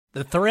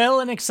The thrill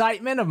and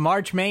excitement of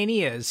March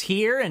Mania is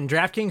here, and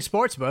DraftKings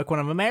Sportsbook, one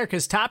of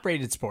America's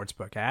top-rated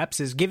sportsbook apps,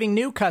 is giving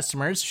new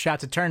customers a shot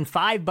to turn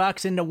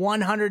 $5 into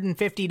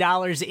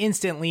 $150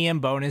 instantly in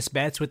bonus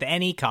bets with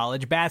any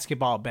college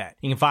basketball bet.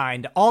 You can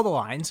find all the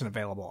lines and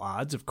available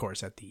odds, of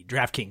course, at the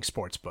DraftKings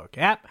Sportsbook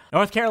app.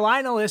 North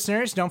Carolina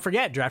listeners, don't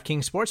forget,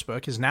 DraftKings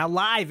Sportsbook is now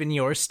live in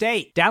your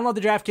state. Download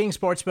the DraftKings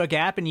Sportsbook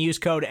app and use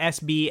code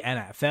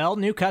SBNFL.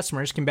 New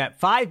customers can bet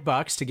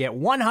 $5 to get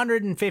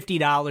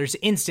 $150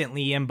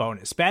 instantly in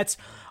bonus bets,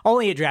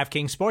 only at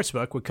DraftKings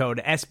Sportsbook with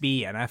code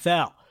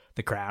SBNFL.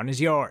 The crown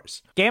is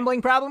yours.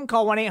 Gambling problem?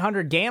 Call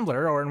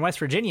 1-800-GAMBLER, or in West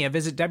Virginia,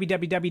 visit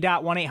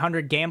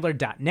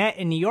www.1800gambler.net.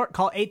 In New York,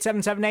 call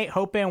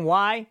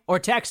 8778-HOPE-NY or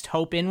text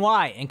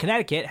HOPE-NY. In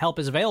Connecticut, help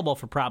is available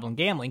for problem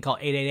gambling. Call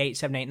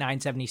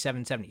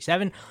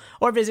 888-789-7777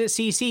 or visit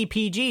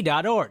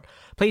ccpg.org.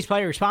 Please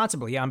play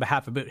responsibly on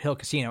behalf of Boot Hill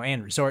Casino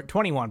and Resort.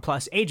 21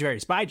 plus, age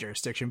varies by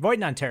jurisdiction. Void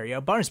in Ontario.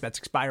 Bonus bets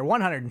expire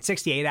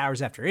 168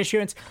 hours after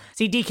issuance.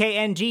 See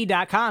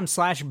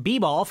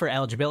dkng.com/bball for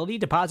eligibility,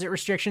 deposit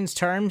restrictions,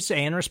 terms,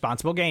 and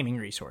responsible gaming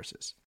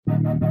resources.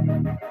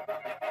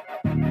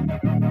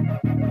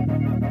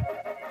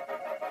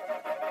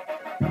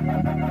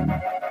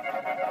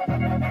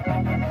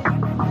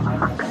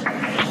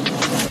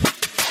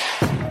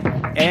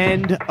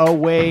 And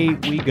away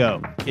we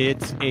go.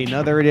 It's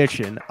another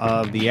edition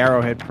of the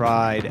Arrowhead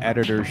Pride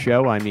Editor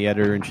Show. I'm the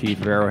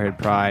editor-in-chief of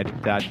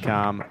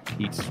arrowheadpride.com,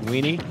 Pete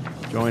Sweeney,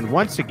 joined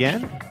once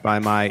again by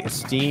my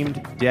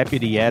esteemed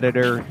deputy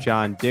editor,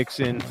 John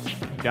Dixon.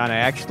 John, I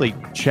actually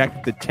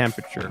checked the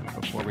temperature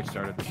before we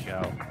started the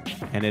show,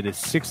 and it is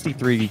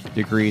 63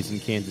 degrees in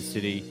Kansas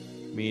City,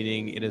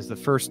 meaning it is the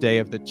first day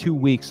of the 2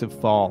 weeks of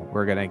fall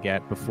we're going to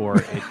get before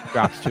it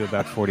drops to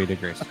about 40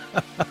 degrees.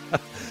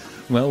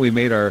 Well, we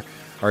made our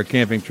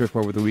camping trip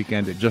over the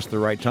weekend at just the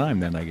right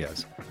time then, I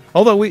guess.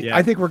 Although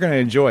I think we're going to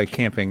enjoy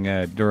camping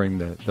during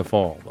the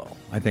fall, though.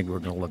 I think we're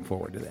going to look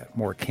forward to that.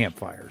 More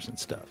campfires and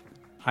stuff.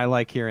 I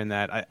like hearing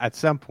that. At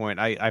some point,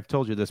 I've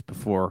told you this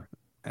before.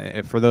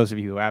 For those of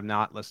you who have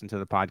not listened to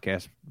the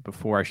podcast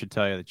before, I should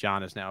tell you that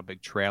John is now a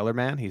big trailer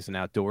man. He's an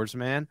outdoors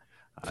man.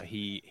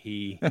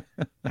 He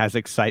has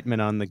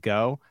excitement on the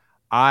go.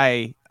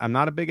 I'm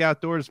not a big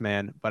outdoors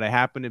man, but I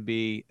happen to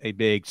be a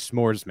big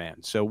s'mores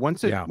man. So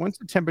once the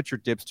temperature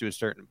dips to a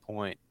certain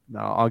point,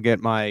 I'll get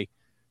my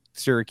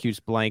Syracuse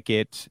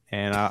blanket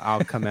and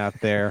I'll come out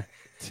there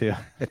to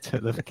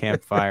the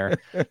campfire,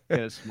 get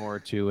a s'more or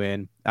two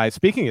in.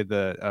 Speaking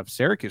of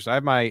Syracuse, I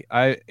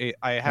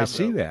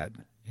see that.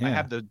 Yeah. I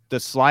have the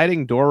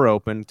sliding door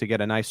open to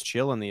get a nice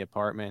chill in the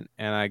apartment,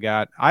 and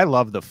I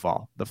love the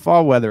fall. The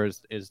fall weather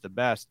is the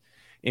best.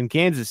 In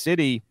Kansas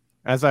City,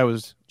 as I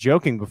was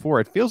joking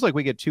before, it feels like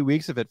we get 2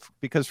 weeks of it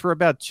because for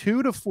about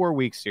 2 to 4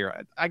 weeks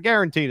here, I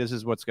guarantee this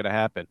is what's going to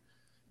happen.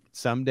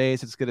 Some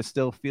days it's going to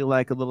still feel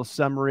like a little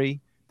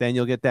summery. Then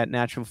you'll get that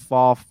natural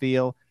fall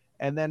feel.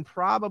 And then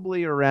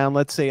probably around,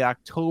 let's say,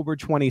 October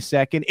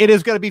 22nd, it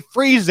is going to be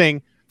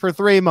freezing for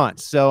 3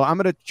 months. So I'm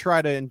going to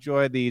try to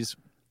enjoy these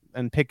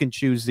and pick and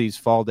choose these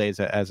fall days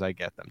as I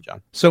get them,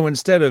 John. So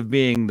instead of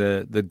being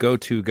the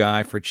go-to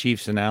guy for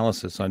Chiefs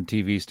analysis on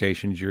TV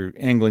stations, you're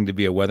angling to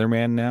be a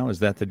weatherman now? Is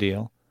that the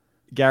deal?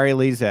 Gary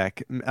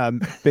Lezak,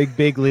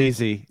 big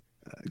Leezy,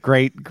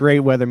 great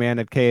weatherman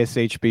at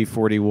KSHB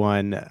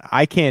 41.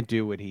 I can't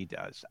do what he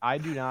does. I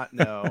do not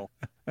know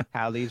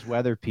how these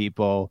weather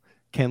people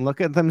can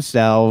look at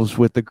themselves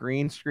with the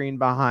green screen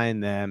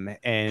behind them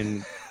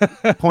and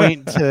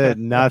point to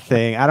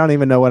nothing. I don't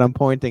even know what I'm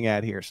pointing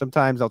at here.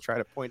 Sometimes I'll try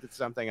to point at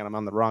something and I'm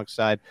on the wrong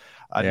side.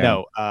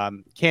 No,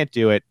 can't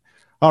do it.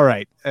 All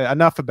right.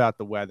 Enough about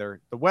the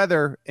weather. The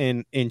weather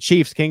in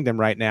Chiefs Kingdom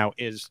right now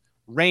is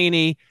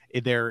rainy.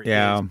 There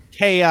is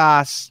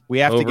chaos. We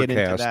have to get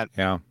into that.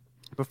 Yeah.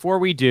 Before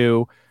we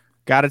do,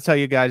 got to tell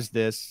you guys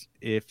this.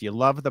 If you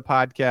love the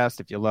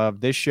podcast, if you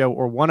love this show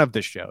or one of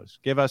the shows,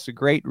 give us a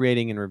great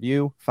rating and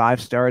review.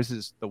 5 stars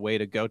is the way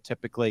to go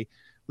typically.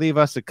 Leave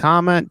us a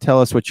comment. Tell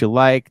us what you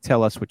like.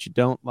 Tell us what you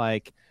don't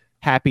like.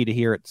 Happy to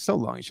hear it so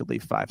long as you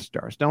leave 5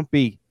 stars. Don't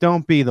be the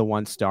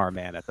 1-star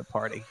man at the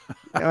party.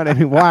 You know what I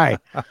mean?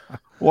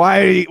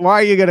 Why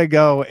are you going to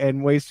go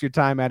and waste your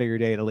time out of your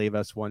day to leave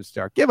us 1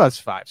 star? Give us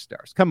 5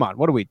 stars. Come on.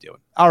 What are we doing?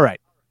 All right.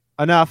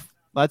 Enough.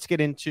 Let's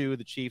get into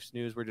the Chiefs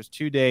news. We're just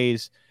 2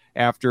 days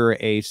after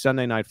a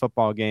Sunday night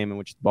football game in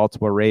which the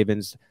Baltimore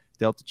Ravens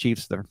dealt the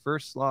Chiefs their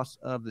first loss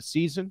of the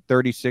season,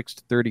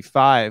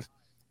 36-35.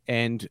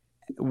 And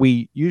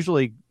we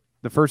usually,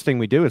 the first thing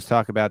we do is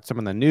talk about some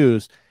of the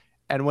news.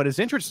 And what is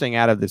interesting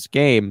out of this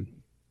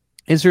game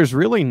is there's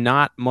really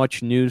not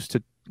much news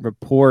to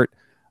report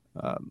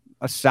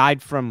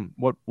aside from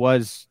what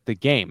was the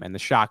game and the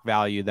shock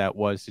value that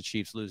was the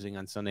Chiefs losing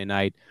on Sunday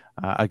night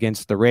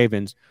against the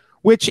Ravens,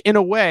 which in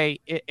a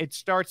way, it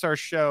starts our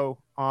show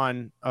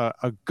on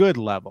a good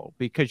level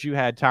because you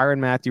had Tyrann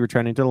Mathieu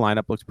returning to the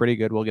lineup. Looks pretty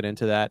good. We'll get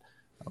into that.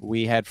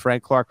 We had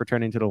Frank Clark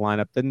returning to the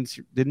lineup.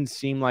 Didn't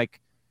seem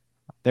like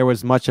there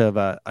was much of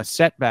a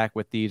setback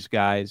with these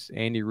guys.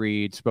 Andy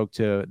Reid spoke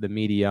to the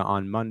media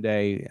on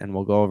Monday, and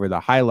we'll go over the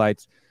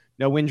highlights.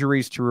 no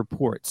injuries to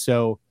report.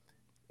 So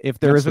if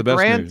there That's is the a best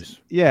grand, news.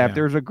 if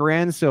there's a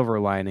grand silver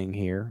lining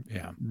here,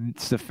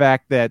 it's the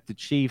fact that the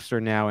Chiefs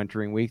are now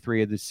entering week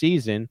 3 of the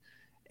season.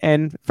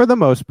 And for the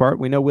most part,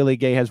 we know Willie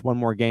Gay has one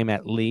more game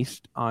at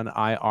least on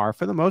IR.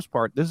 For the most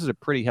part, this is a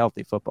pretty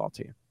healthy football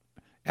team.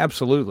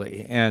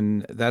 Absolutely.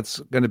 And that's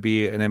going to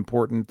be an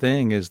important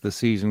thing as the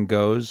season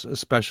goes,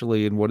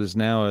 especially in what is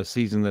now a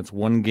season that's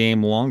one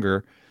game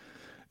longer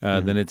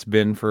than it's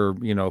been for,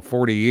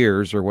 40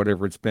 years or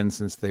whatever it's been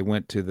since they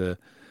went to the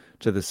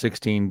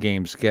 16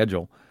 game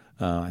schedule.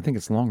 I think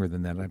it's longer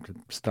than that. I have to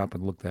stop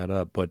and look that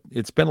up. But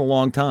it's been a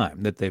long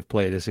time that they've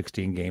played a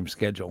 16 game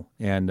schedule.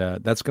 And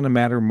that's going to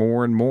matter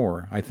more and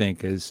more, I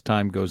think, as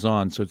time goes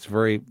on. So it's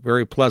very,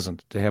 very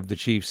pleasant to have the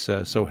Chiefs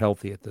so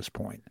healthy at this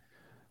point.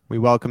 We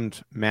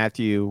welcomed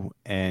Matthew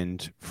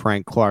and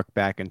Frank Clark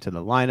back into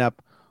the lineup.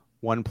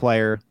 One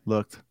player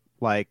looked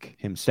like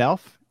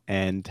himself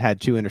and had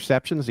 2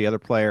 interceptions. The other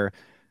player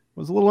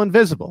was a little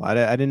invisible. I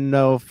didn't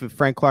know if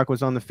Frank Clark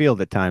was on the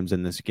field at times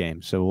in this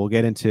game. So we'll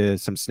get into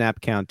some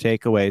snap count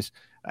takeaways.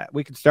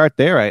 We can start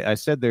there. I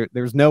said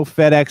there's no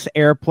FedEx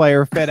air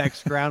player,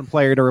 FedEx ground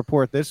player to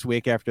report this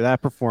week after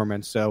that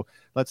performance. So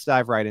let's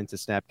dive right into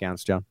snap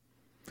counts, John.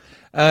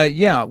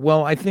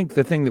 Well, I think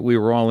the thing that we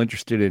were all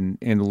interested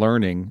in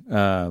learning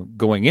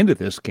going into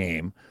this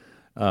game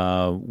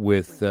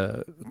with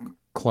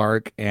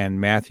Clark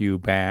and Matthew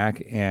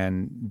back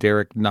and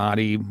Derek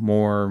Nottie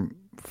more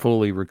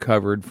fully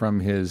recovered from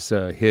his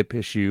hip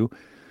issue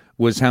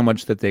was how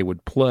much that they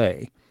would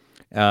play.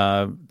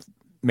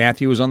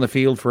 Matthew was on the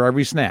field for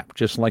every snap,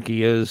 just like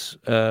he is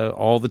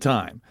all the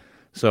time.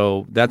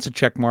 So that's a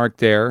check mark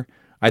there.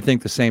 I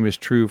think the same is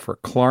true for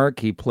Clark.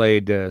 He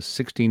played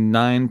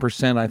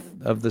 69%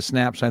 of the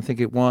snaps, I think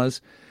it was.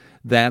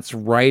 That's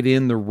right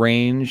in the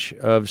range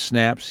of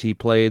snaps he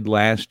played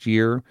last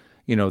year.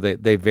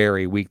 They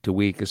vary week to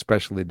week,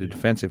 especially the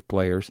defensive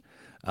players.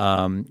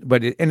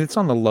 But it's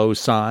on the low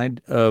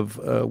side of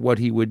what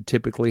he would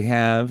typically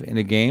have in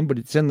a game, but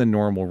it's in the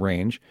normal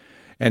range.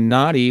 And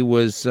Nottie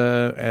was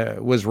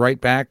right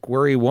back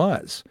where he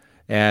was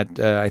at,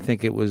 I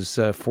think it was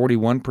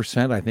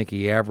 41%. I think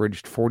he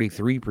averaged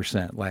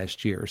 43%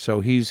 last year.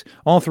 So he's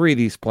all 3 of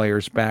these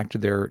players back to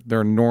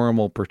their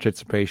normal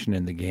participation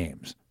in the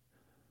games.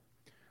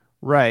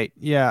 Right.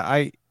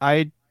 Yeah.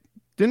 I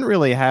didn't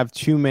really have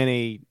too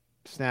many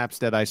snaps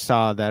that I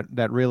saw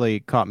that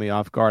really caught me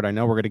off guard. I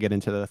know we're going to get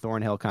into the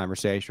Thornhill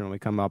conversation when we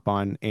come up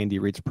on Andy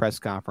Reid's press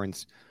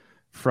conference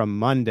from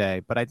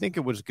Monday, but I think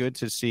it was good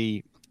to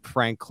see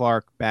Frank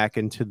Clark back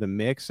into the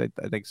mix. I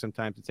think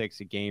sometimes it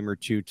takes a game or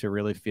two to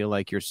really feel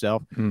like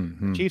yourself.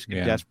 The Chiefs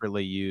could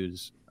desperately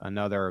use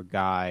another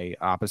guy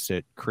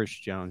opposite Chris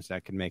Jones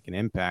that can make an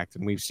impact.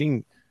 And we've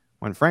seen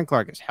when Frank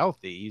Clark is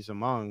healthy, he's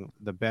among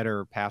the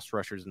better pass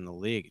rushers in the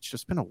league. It's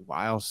just been a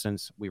while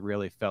since we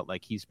really felt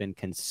like he's been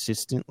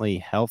consistently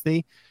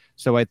healthy.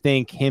 So I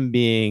think him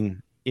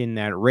being in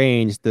that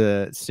range,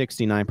 the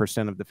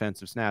 69% of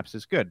defensive snaps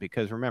is good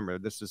because remember,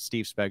 this is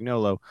Steve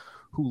Spagnuolo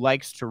who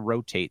likes to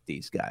rotate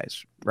these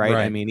guys, right?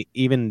 I mean,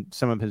 even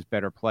some of his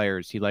better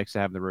players, he likes to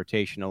have the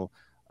rotational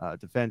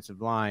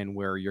defensive line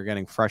where you're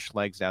getting fresh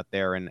legs out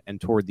there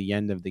and toward the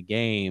end of the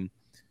game,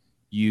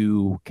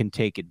 you can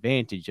take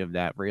advantage of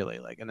that really.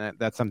 And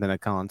that's something that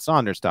Colin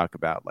Saunders talked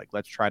about. Like,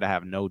 let's try to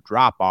have no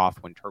drop off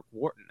when Turk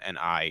Wharton and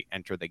I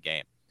enter the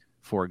game,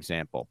 for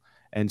example.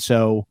 And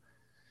so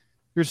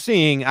you're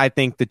seeing, I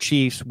think, the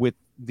Chiefs with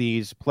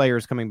these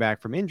players coming back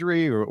from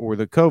injury or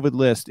the COVID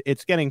list,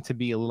 it's getting to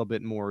be a little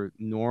bit more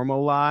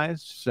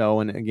normalized.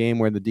 So in a game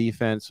where the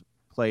defense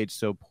played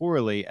so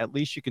poorly, at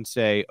least you can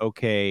say,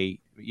 okay,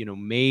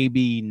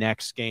 maybe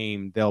next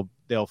game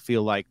they'll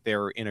feel like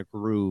they're in a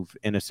groove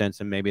in a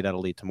sense, and maybe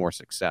that'll lead to more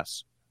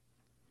success.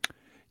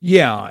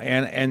 Yeah,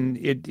 and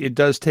it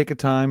does take a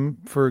time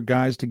for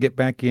guys to get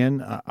back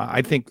in.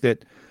 I think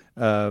that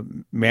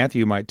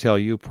Matthew might tell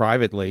you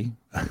privately,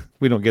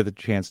 we don't get the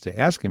chance to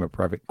ask him a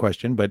private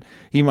question, but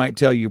he might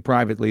tell you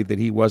privately that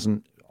he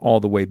wasn't all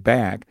the way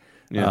back.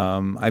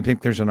 Yeah. I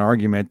think there's an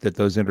argument that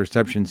those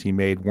interceptions he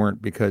made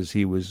weren't because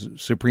he was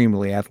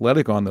supremely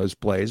athletic on those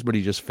plays, but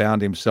he just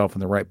found himself in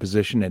the right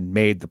position and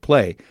made the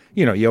play.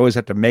 You always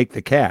have to make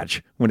the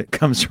catch when it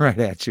comes right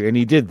at you, and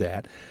he did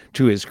that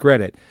to his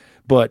credit.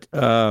 But,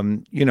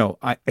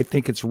 I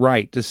think it's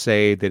right to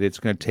say that it's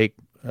going to take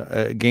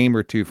a game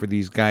or two for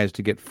these guys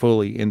to get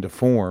fully into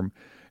form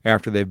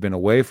after they've been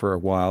away for a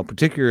while,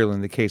 particularly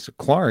in the case of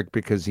Clark,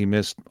 because he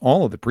missed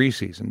all of the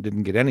preseason,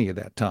 didn't get any of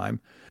that time.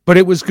 But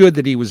it was good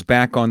that he was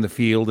back on the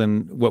field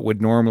in what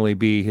would normally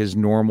be his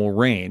normal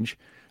range,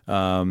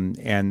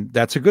 and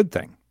that's a good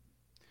thing.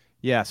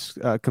 Yes,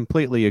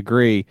 completely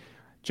agree.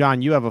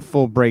 John, you have a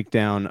full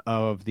breakdown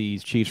of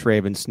these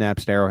Chiefs-Ravens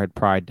snaps at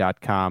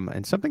arrowheadpride.com,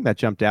 and something that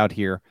jumped out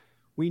here,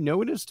 we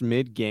noticed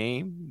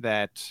mid-game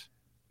that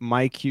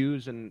Mike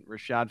Hughes and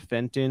Rashad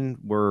Fenton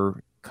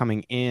were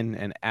coming in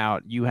and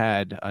out. You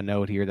had a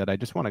note here that I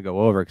just want to go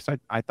over because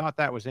I thought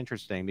that was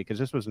interesting because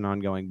this was an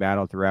ongoing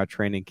battle throughout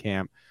training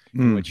camp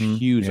in which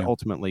Hughes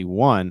ultimately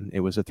won. It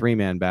was a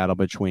 3-man battle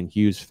between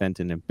Hughes,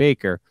 Fenton, and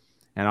Baker.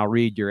 And I'll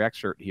read your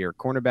excerpt here.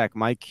 Cornerback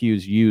Mike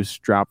Hughes' use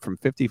dropped from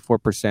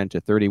 54%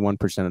 to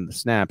 31% of the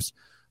snaps.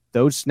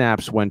 Those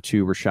snaps went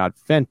to Rashad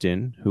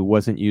Fenton, who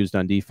wasn't used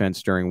on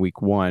defense during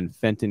week 1.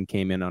 Fenton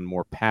came in on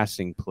more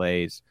passing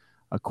plays.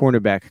 A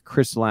cornerback,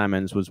 Chris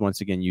Lamons, was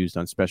once again used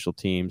on special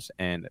teams,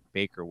 and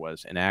Baker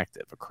was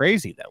inactive.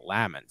 Crazy that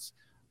Lamons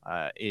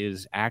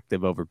is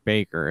active over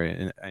Baker.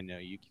 And I know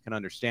you can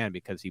understand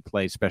because he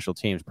plays special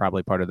teams,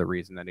 probably part of the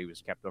reason that he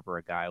was kept over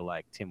a guy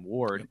like Tim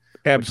Ward.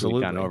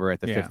 Absolutely. Gone over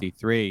at the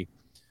 53.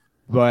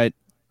 But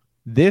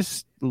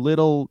this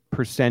little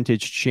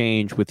percentage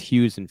change with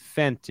Hughes and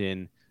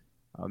Fenton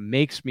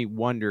makes me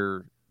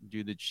wonder,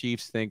 do the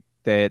Chiefs think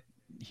that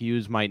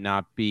Hughes might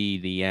not be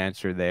the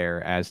answer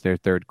there as their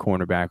third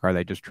cornerback? Are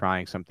they just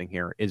trying something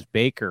here? Is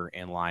Baker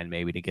in line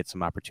maybe to get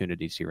some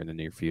opportunities here in the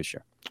near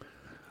future?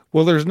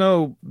 Well, there's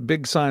no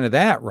big sign of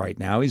that right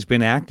now. He's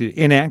been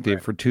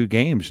inactive for 2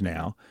 games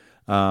now.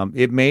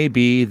 It may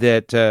be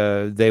that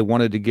they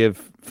wanted to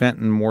give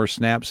Fenton more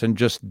snaps and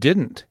just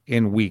didn't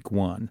in week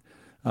 1.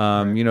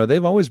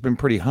 They've always been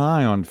pretty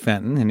high on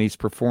Fenton, and he's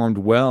performed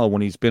well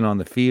when he's been on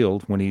the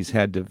field, when he's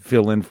had to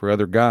fill in for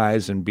other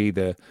guys and be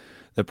the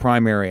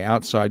primary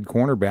outside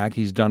cornerback.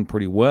 He's done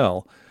pretty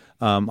well.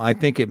 I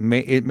think it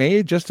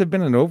may just have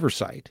been an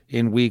oversight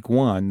in week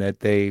 1 that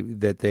they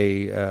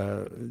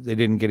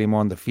didn't get him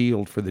on the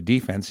field for the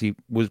defense. He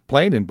was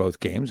played in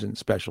both games in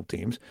special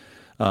teams,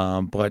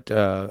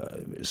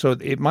 so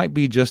it might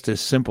be just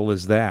as simple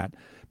as that.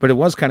 But it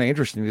was kind of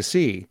interesting to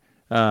see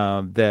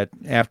that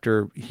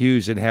after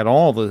Hughes had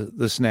all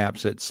the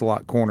snaps at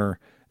slot corner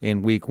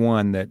in week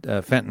 1,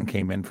 that Fenton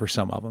came in for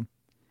some of them.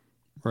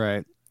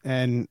 Right.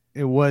 And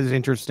it was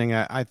interesting,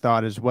 I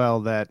thought as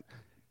well, that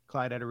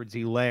Clyde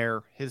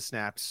Edwards-Helaire, his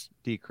snaps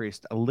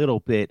decreased a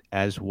little bit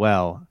as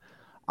well.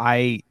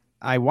 I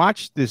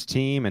watched this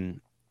team,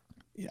 and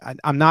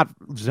I'm not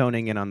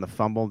zoning in on the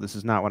fumble. This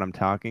is not what I'm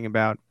talking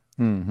about.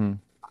 Mm-hmm.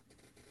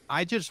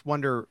 I just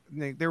wonder,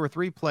 there were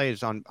 3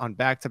 plays on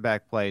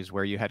back-to-back plays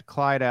where you had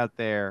Clyde out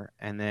there,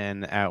 and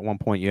then at one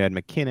point you had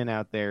McKinnon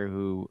out there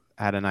who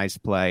had a nice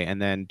play,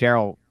 and then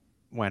Darrell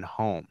went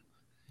home.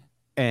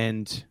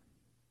 And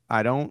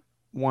I don't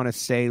want to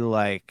say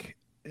like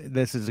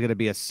this is going to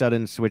be a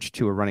sudden switch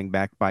to a running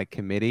back by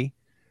committee,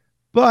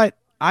 but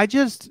I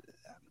just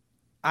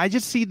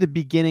see the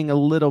beginning a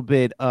little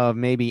bit of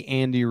maybe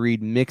Andy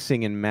Reid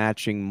mixing and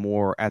matching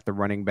more at the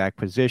running back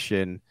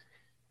position,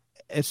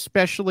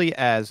 especially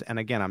as, and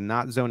again, I'm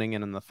not zoning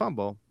in on the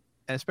fumble,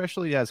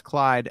 especially as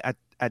Clyde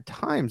at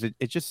times,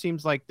 it just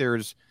seems like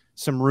there's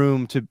some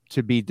room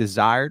to be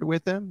desired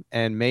with him.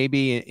 And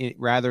maybe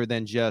rather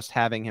than just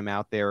having him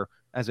out there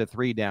as a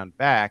 3-down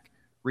back,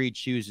 Reid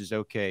chooses,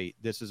 okay,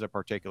 this is a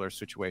particular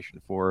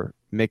situation for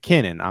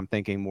McKinnon. I'm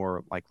thinking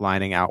more like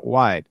lining out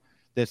wide.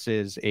 This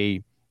is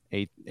a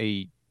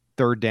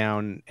 3rd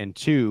down and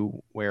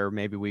 2 where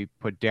maybe we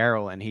put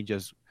Darrell and he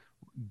just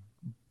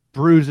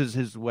bruises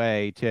his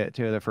way to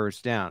the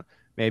first down.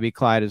 Maybe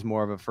Clyde is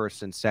more of a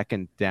 1st and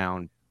 2nd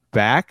down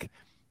back.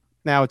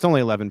 Now it's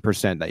only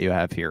 11% that you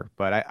have here,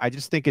 but I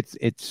just think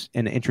it's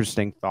an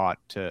interesting thought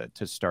to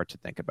start to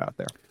think about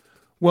there.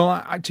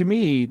 Well, to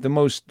me, the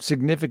most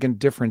significant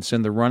difference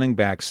in the running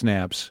back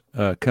snaps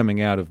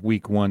coming out of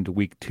week 1 to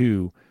week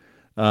 2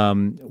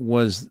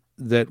 was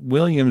that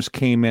Williams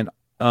came in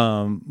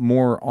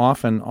more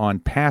often on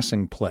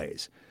passing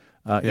plays.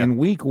 In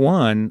week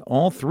 1,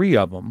 all 3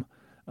 of them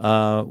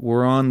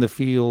were on the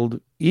field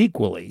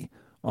equally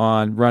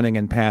on running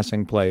and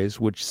passing plays,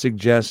 which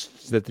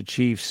suggests that the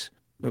Chiefs,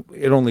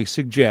 it only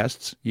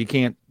suggests, you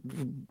can't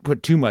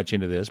put too much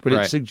into this, but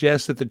it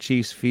suggests that the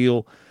Chiefs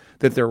feel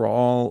that they're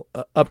all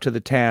up to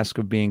the task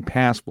of being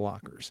pass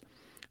blockers.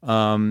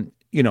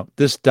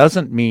 This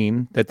doesn't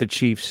mean that the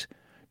Chiefs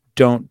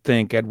don't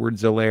think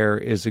Edwards-Helaire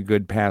is a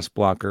good pass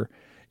blocker.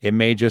 It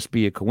may just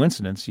be a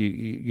coincidence.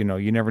 You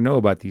never know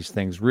about these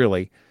things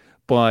really,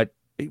 but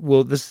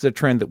this is a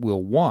trend that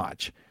we'll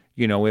watch.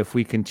 If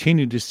we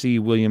continue to see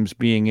Williams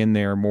being in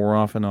there more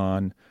often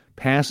on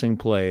passing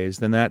plays,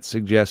 then that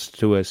suggests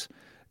to us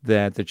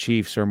that the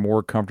Chiefs are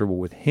more comfortable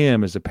with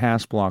him as a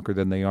pass blocker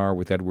than they are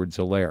with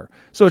Edwards-Helaire.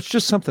 So it's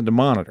just something to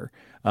monitor.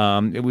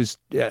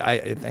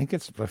 I think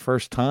it's the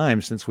first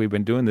time since we've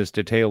been doing this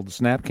detailed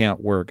snap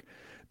count work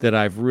that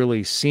I've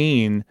really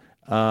seen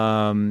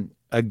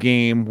a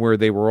game where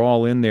they were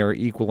all in there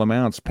equal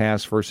amounts,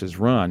 pass versus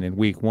run, in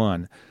week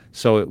 1.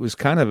 So it was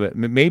kind of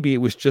maybe it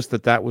was just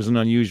that was an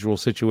unusual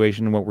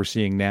situation, and what we're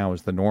seeing now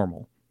is the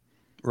normal.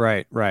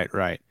 Right.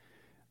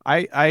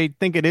 I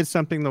think it is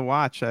something to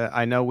watch.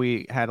 I know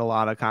we had a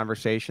lot of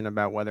conversation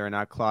about whether or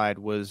not Clyde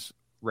was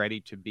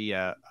ready to be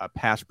a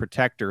pass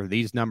protector.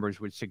 These numbers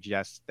would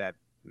suggest that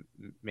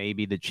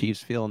maybe the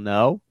Chiefs feel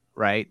no,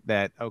 right?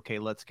 That, okay,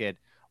 let's get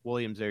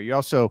Williams there. You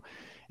also,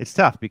 it's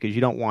tough because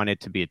you don't want it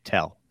to be a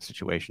tell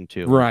situation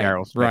too. Right.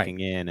 Darrell's checking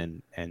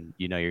in and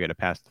you're going to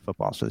pass the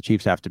football. So the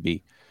Chiefs have to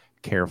be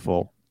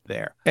careful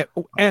there.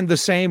 And the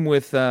same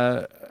with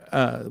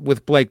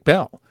Blake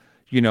Bell,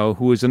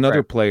 who is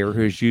another player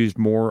who's used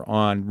more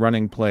on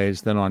running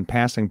plays than on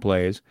passing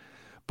plays.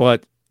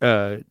 But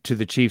to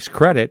the Chiefs'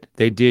 credit,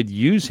 they did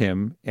use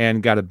him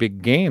and got a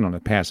big gain on a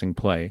passing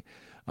play.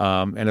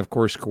 And of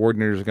course,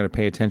 coordinators are going to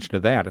pay attention to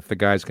that. If the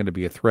guy's going to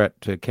be a threat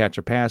to catch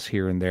a pass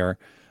here and there,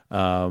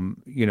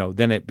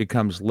 then it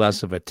becomes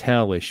less of a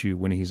tell issue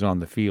when he's on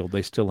the field.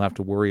 They still have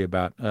to worry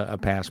about a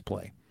pass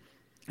play.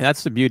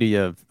 That's the beauty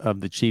of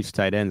the Chiefs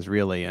tight ends,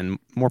 really, and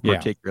more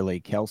particularly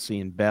Kelsey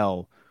and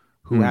Bell,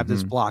 who have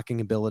this blocking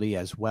ability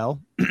as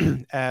well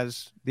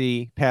as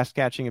the pass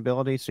catching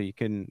ability. So you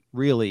can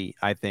really,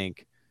 I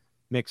think,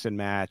 mix and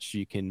match.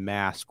 You can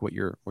mask what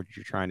you're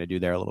trying to do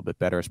there a little bit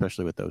better,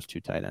 especially with those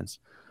two tight ends.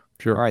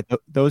 Sure. All right,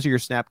 those are your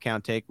snap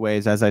count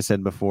takeaways. As I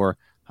said before,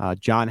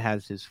 John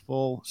has his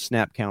full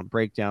snap count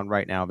breakdown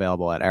right now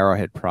available at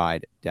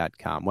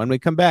arrowheadpride.com. When we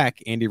come back,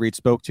 Andy Reid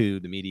spoke to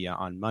the media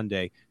on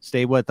Monday.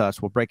 Stay with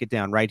us. We'll break it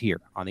down right here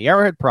on the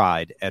Arrowhead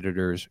Pride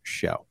Editors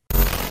Show.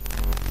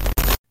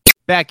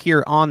 Back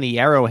here on the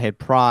Arrowhead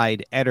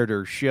Pride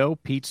Editor Show,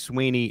 Pete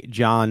Sweeney,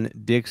 John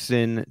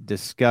Dixon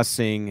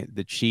discussing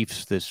the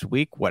Chiefs this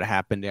week, what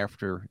happened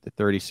after the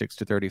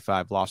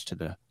 36-35 loss to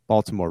the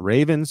Baltimore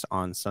Ravens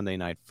on Sunday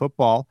Night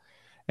Football.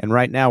 And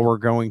right now we're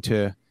going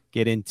to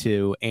get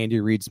into Andy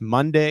Reid's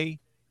Monday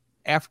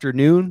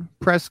afternoon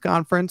press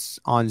conference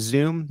on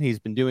Zoom. He's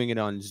been doing it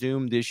on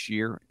Zoom this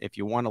year. If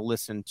you want to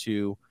listen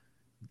to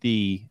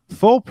the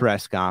full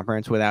press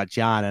conference without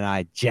John and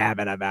I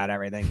jabbing about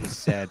everything he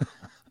said,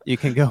 you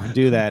can go and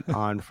do that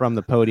from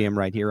the podium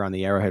right here on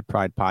the Arrowhead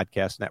Pride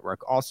Podcast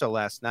Network. Also,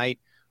 last night,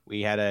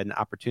 we had an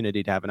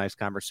opportunity to have a nice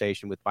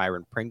conversation with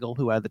Byron Pringle,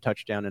 who had the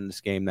touchdown in this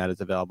game. That is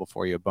available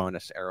for you, a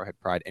bonus Arrowhead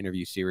Pride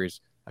interview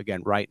series,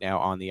 again, right now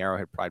on the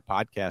Arrowhead Pride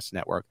Podcast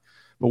Network.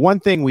 But one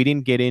thing we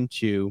didn't get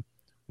into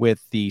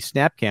with the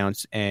snap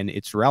counts, and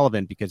it's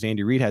relevant because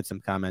Andy Reid had some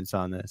comments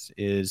on this,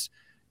 is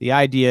the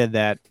idea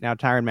that now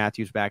Tyrann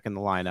Mathieu back in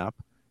the lineup,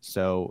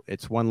 so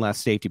it's one less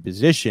safety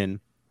position.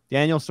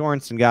 Daniel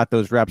Sorensen got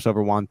those reps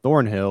over Juan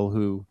Thornhill,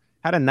 who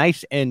had a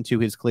nice end to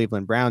his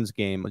Cleveland Browns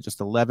game, just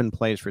 11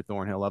 plays for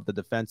Thornhill. Of the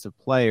defensive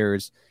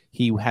players,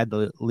 he had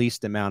the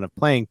least amount of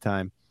playing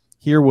time.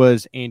 Here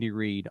was Andy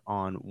Reid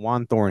on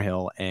Juan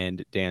Thornhill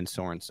and Dan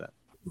Sorensen.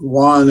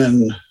 Juan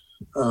and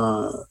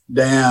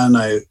Dan,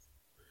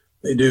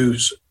 they do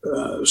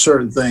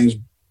certain things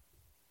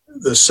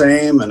the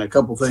same and a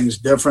couple things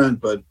different,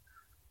 but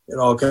it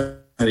all kind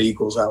of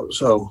equals out.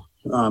 So,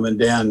 and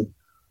Dan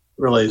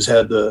really has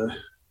had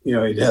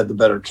he'd had the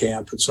better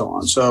camp and so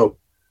on. So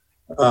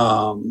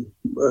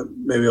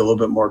maybe a little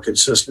bit more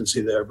consistency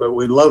there. But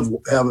we love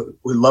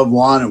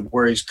Juan and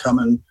where he's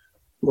coming,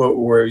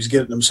 where he's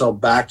getting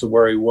himself back to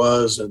where he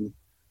was in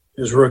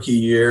his rookie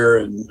year.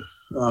 And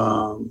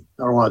I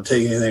don't want to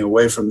take anything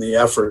away from the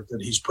effort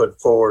that he's put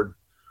forward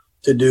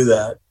to do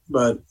that.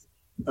 But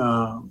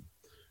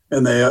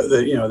and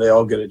they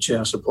all get a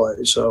chance to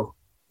play. So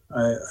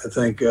I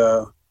think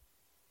we'll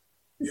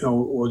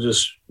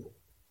just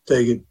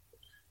take it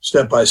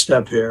step by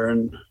step here,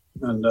 and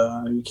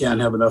you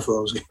can't have enough of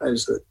those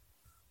guys that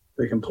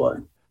they can play.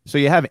 So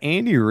you have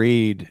Andy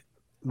Reid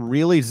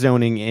really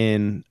zoning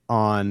in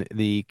on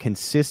the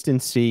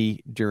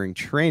consistency during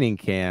training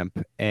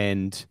camp,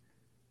 and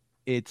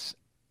it's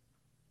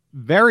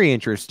very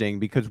interesting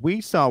because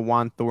we saw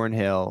Juan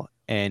Thornhill,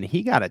 and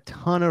he got a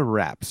ton of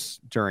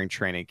reps during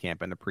training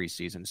camp in the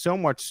preseason, so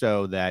much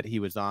so that he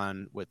was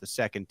on with the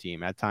second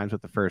team, at times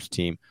with the first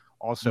team,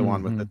 also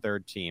on with the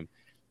third team.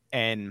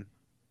 And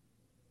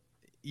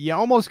you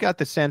almost got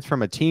the sense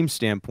from a team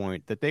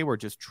standpoint that they were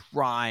just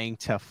trying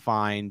to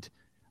find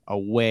a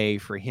way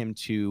for him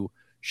to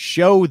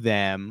show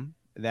them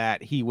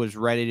that he was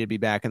ready to be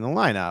back in the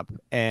lineup.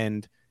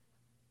 And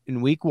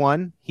in week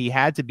one, he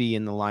had to be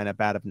in the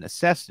lineup out of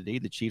necessity.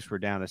 The Chiefs were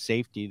down a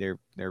safety,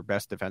 their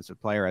best defensive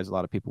player, as a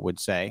lot of people would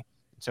say.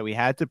 So he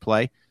had to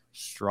play,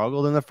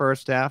 struggled in the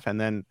first half, and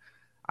then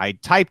I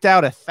typed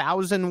out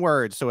 1,000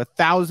 words, so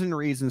 1,000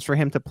 reasons for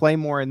him to play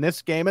more in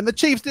this game. And the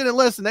Chiefs didn't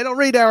listen. They don't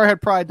read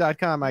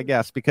arrowheadpride.com, I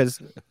guess, because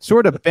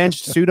sort of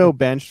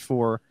pseudo-benched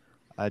for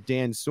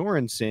Dan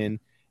Sorensen.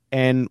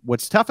 And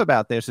what's tough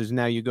about this is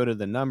now you go to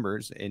the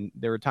numbers, and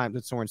there were times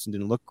that Sorensen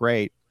didn't look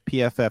great.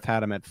 PFF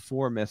had him at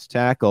 4 missed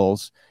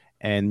tackles,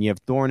 and you have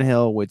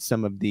Thornhill with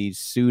some of these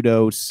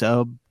pseudo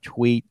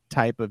sub-tweet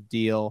type of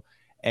deal.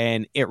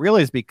 And it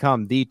really has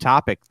become the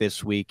topic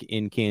this week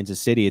in Kansas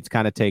City. It's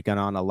kind of taken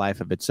on a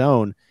life of its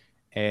own.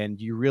 And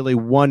you really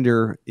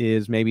wonder,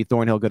 is maybe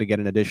Thornhill going to get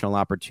an additional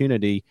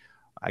opportunity?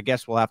 I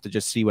guess we'll have to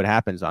just see what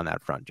happens on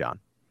that front, John.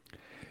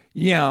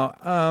 Yeah,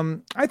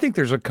 I think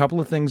there's a couple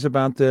of things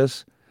about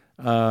this.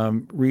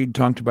 Reid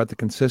talked about the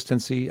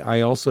consistency.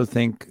 I also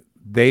think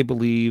they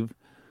believe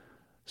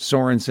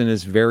Sorensen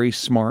is very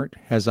smart,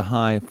 has a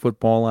high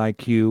football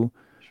IQ.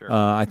 Sure.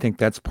 I think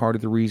that's part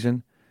of the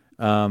reason.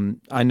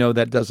 I know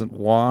that doesn't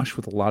wash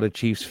with a lot of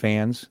Chiefs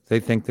fans.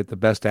 They think that the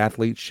best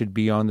athletes should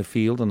be on the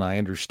field, and I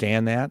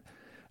understand that.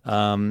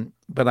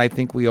 But I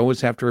think we always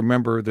have to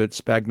remember that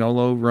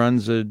Spagnuolo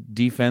runs a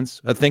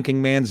defense, a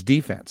thinking man's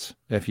defense,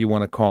 if you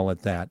want to call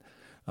it that.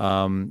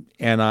 And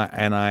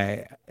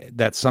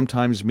that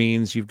sometimes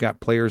means you've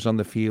got players on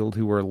the field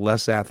who are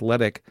less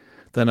athletic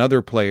than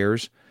other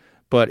players,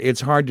 but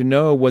it's hard to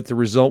know what the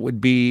result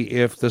would be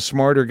if the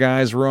smarter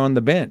guys were on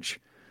the bench.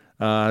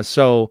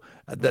 So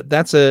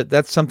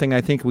that's something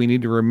I think we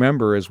need to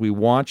remember as we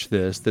watch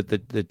this, that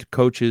the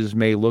coaches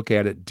may look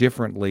at it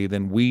differently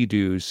than we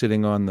do,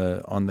 sitting in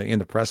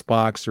the press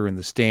box or in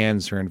the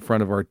stands or in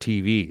front of our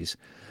TVs.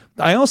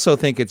 I also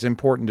think it's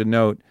important to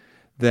note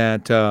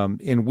that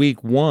in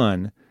week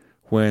 1,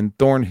 when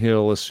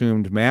Thornhill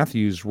assumed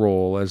Matthews'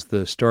 role as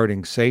the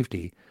starting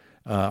safety,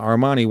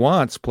 Armani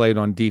Watts played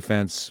on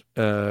defense,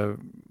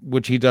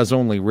 which he does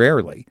only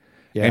rarely,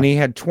 and he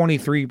had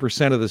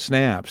 23% of the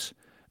snaps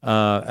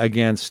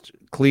against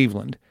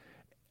Cleveland.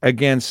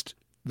 Against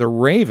the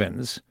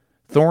Ravens,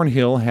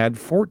 Thornhill had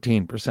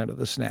 14% of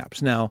the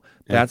snaps. Now,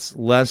 that's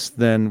less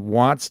than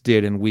Watts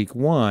did in week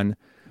 1,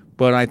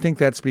 but I think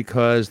that's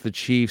because the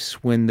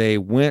Chiefs, when they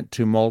went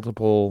to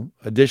multiple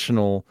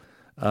additional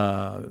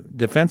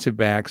defensive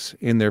backs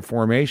in their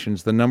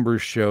formations, the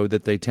numbers show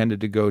that they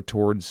tended to go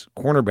towards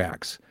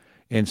cornerbacks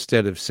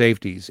instead of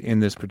safeties in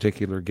this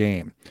particular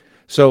game.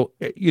 So,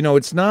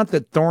 it's not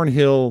that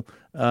Thornhill,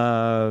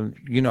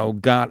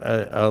 got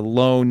a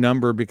low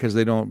number because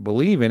they don't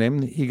believe in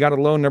him. He got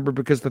a low number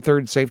because the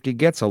third safety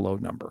gets a low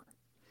number.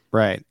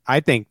 Right.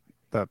 I think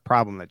the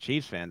problem that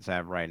Chiefs fans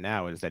have right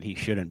now is that he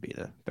shouldn't be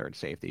the third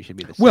safety. He should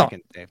be the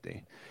second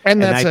safety.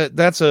 And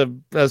that's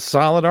a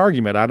solid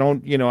argument.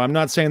 I'm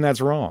not saying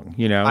that's wrong,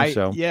 you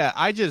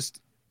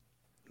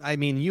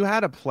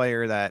had a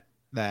player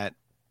that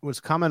was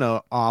coming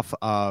off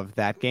of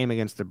that game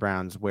against the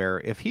Browns where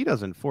if he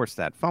doesn't force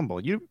that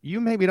fumble, you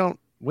maybe don't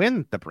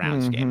win the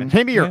Browns game, and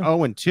maybe you're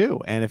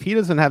 0-2. And if he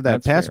doesn't have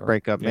that pass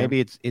breakup, maybe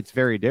it's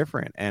very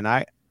different. And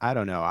I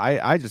don't know.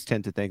 I just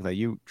tend to think that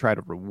you try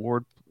to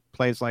reward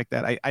plays like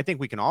that. I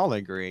think we can all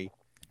agree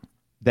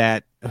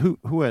that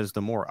who has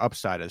the more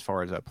upside as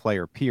far as a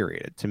player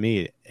period. To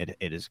me, it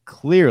is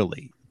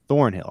clearly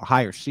Thornhill,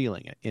 higher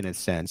ceiling in a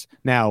sense.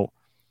 Now,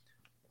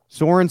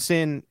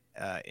 Sorensen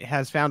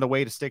has found a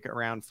way to stick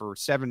around for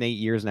 7-8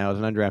 years now as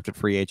an undrafted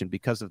free agent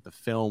because of the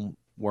film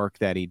work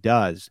that he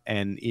does.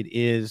 And it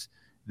is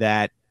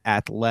that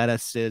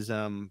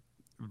athleticism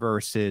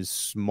versus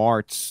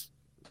smarts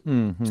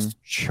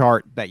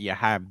chart that you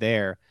have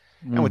there.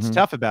 And what's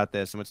tough about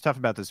this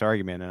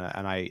argument,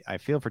 and I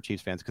feel for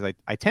Chiefs fans because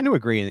I tend to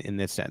agree in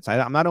this sense.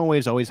 I'm not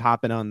always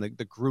hopping on the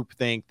group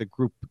think, the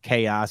group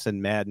chaos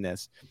and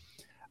madness.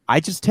 I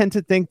just tend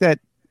to think that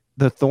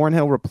the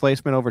Thornhill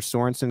replacement over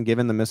Sorensen,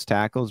 given the missed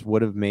tackles,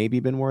 would have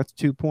maybe been worth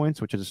 2 points,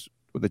 which is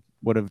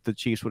what the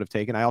Chiefs would have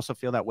taken. I also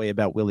feel that way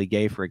about Willie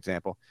Gay, for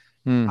example.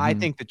 I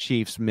think the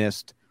Chiefs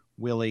missed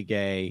Willie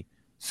Gay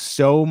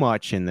so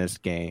much in this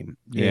game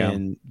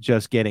in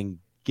just getting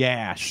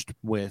gashed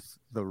with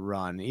the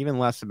run, even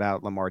less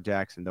about Lamar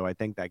Jackson, though I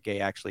think that Gay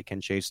actually can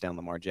chase down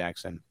Lamar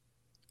Jackson.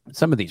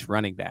 Some of these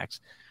running backs,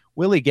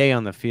 Willie Gay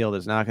on the field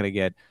is not going to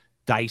get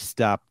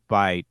diced up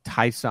by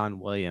Tyson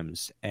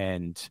Williams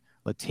and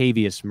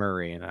Latavius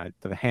Murray and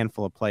the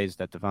handful of plays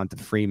that Devonta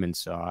Freeman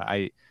saw.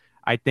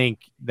 I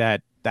think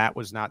that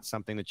was not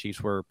something the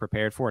Chiefs were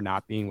prepared for,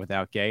 not being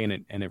without Gay,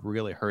 and it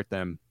really hurt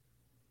them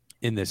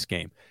in this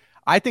game.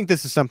 I think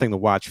this is something to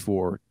watch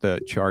for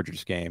the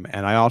Chargers game,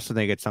 and I also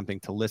think it's something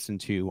to listen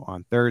to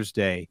on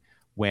Thursday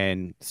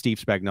when Steve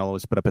Spagnuolo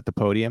is put up at the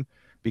podium,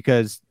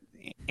 because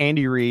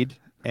Andy Reid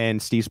and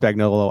Steve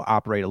Spagnuolo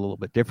operate a little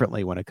bit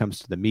differently when it comes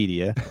to the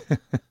media.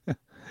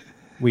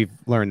 We've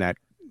learned that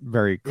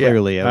very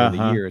clearly over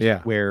the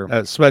years, where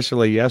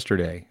especially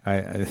yesterday.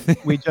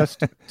 We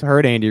just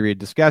heard Andy Reid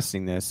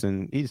discussing this,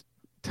 and he's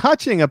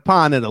touching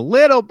upon it a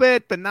little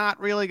bit, but not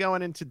really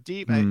going into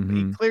deep.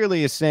 He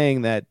clearly is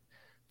saying that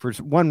for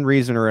one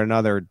reason or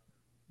another,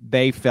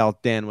 they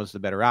felt Dan was the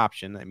better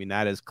option. I mean,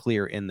 that is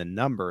clear in the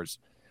numbers.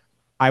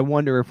 I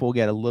wonder if we'll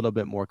get a little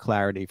bit more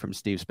clarity from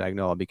Steve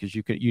Spagnuolo, because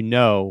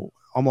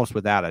almost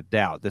without a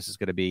doubt, this is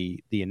going to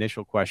be the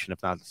initial question,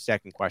 if not the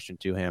second question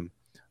to him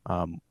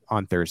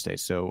on Thursday.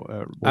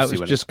 So I was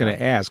just going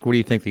to ask, what do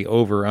you think the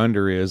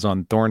over-under is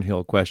on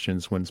Thornhill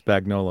questions when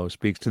Spagnuolo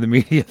speaks to the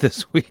media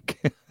this week?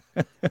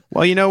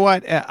 Well, you know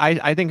what?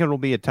 I think it will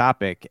be a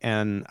topic,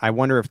 and I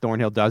wonder if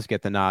Thornhill does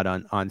get the nod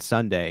on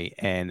Sunday.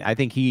 And I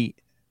think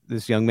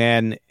this young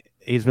man,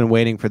 he's been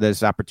waiting for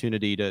this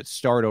opportunity to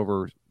start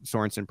over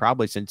Sorensen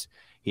probably since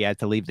he had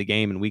to leave the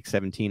game in Week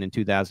 17 in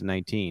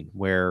 2019,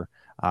 where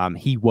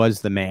he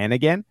was the man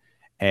again.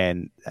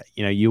 And,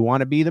 you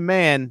want to be the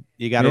man,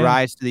 you got to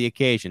rise to the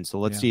occasion. So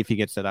let's see if he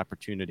gets that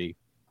opportunity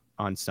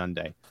on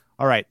Sunday.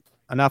 All right,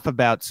 enough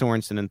about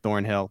Sorensen and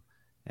Thornhill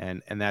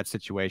and that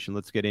situation.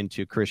 Let's get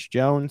into Chris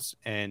Jones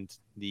and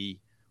the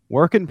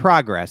work in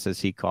progress, as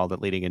he called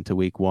it, leading into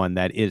Week 1.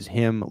 That is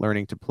him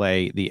learning to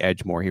play the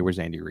edge more. Here was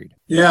Andy Reid.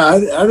 Yeah,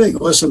 I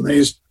think, listen,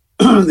 these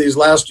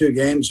last 2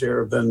 games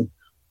here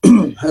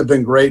have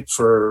been great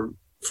for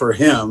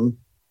him.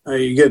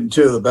 You're getting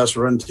 2 of the best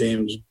run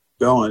teams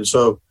going.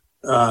 So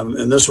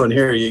in this one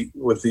here,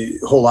 with the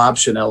whole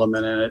option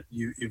element in it,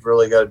 you've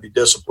really got to be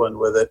disciplined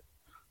with it.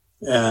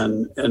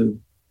 And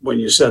when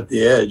you set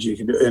the edge, you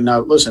can do. And now,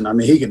 listen, I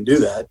mean, he can do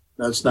that.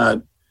 That's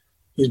not.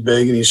 He's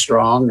big and he's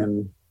strong,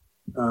 and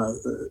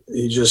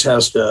He just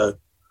has to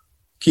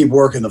keep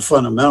working the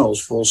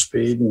fundamentals full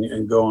speed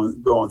and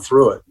going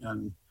through it.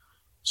 And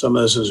some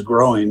of this is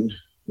growing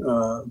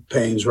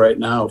pains right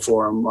now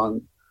for him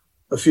on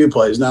a few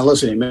plays. Now,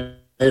 listen, he made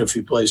a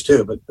few plays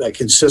too, but that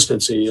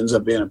consistency ends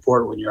up being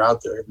important when you're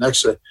out there.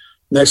 Next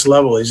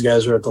level, these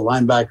guys are at the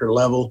linebacker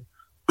level.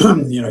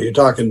 You're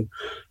talking,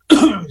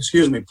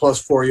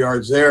 plus 4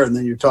 yards there, and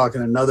then you're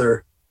talking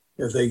another.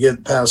 If they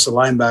get past the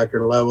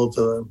linebacker level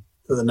to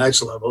the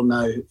next level,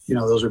 now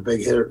those are big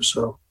hitters.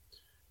 So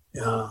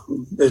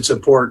it's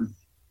important.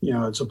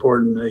 It's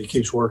important that he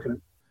keeps working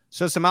it.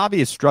 So some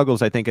obvious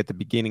struggles, I think, at the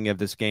beginning of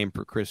this game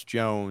for Chris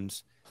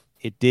Jones.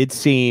 It did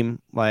seem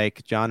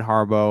like John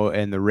Harbaugh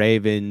and the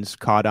Ravens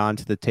caught on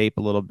to the tape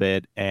a little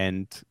bit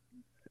and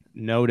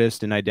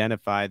noticed and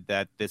identified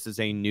that this is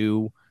a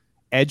new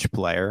edge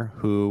player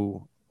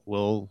who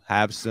will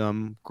have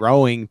some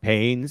growing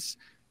pains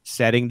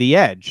setting the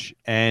edge.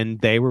 And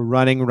they were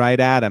running right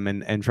at him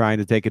and trying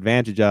to take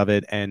advantage of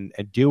it and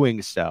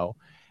doing so.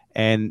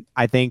 And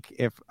I think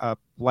if a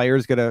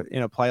player's going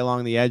to play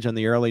along the edge on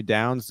the early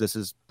downs, this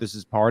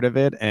is part of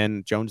it.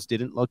 And Jones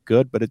didn't look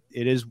good, but it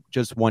is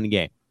just one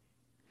game.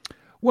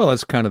 Well,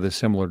 it's kind of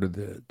similar to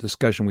the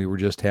discussion we were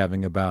just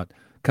having about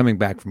coming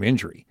back from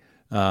injury.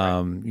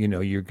 Right.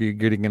 You're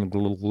getting a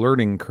little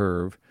learning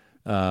curve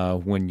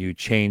when you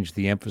change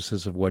the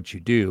emphasis of what you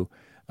do.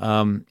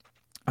 I'm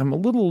a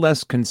little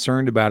less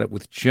concerned about it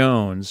with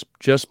Jones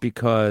just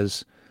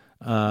because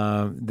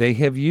they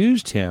have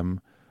used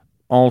him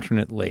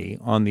alternately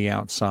on the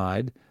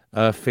outside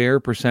a fair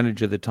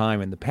percentage of the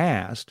time in the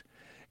past.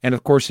 And,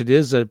 of course, it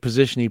is a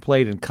position he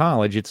played in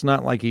college. It's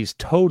not like he's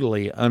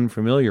totally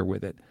unfamiliar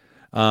with it.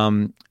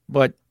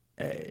 But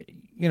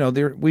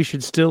we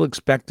should still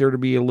expect there to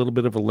be a little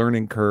bit of a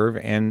learning curve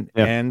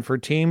and for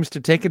teams to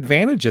take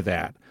advantage of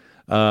that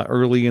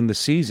early in the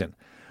season.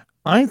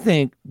 I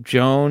think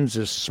Jones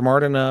is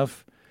smart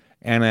enough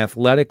and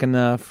athletic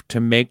enough to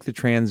make the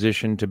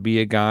transition to be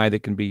a guy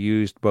that can be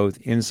used both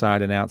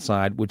inside and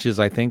outside, which is,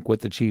 I think,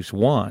 what the Chiefs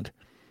want,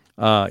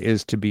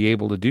 is to be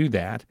able to do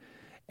that.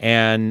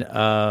 And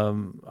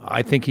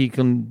I think he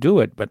can do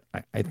it, but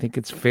I think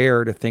it's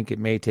fair to think it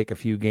may take a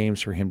few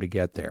games for him to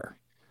get there.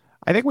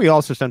 I think we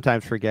also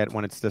sometimes forget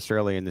when it's this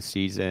early in the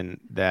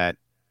season that,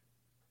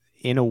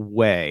 in a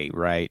way,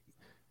 right,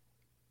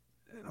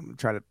 I'm going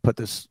to try to put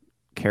this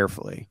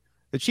carefully,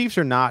 the Chiefs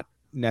are not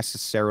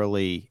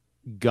necessarily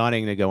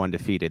gunning to go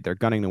undefeated. They're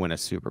gunning to win a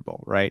Super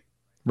Bowl, right?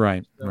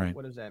 Right, so right.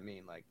 What does that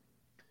mean? Like,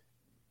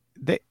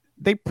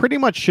 they pretty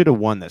much should have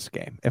won this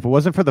game. If it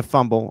wasn't for the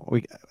fumble,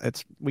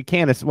 we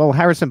can't. Well,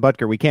 Harrison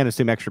Butker, we can't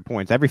assume extra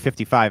points. Every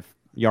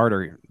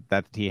 55-yarder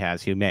that he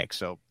has, he makes.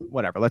 So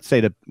whatever. Let's say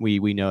that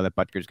we know that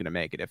Butker's going to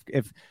make it.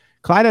 If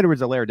Clyde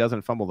Edwards-Helaire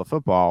doesn't fumble the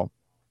football,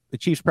 the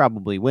Chiefs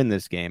probably win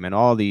this game. And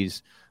all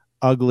these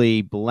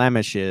ugly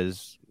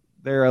blemishes,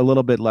 they're a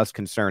little bit less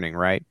concerning,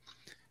 right?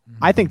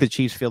 Mm-hmm. I think the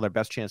Chiefs feel their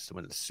best chance to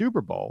win the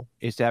Super Bowl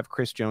is to have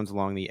Chris Jones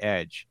along the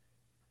edge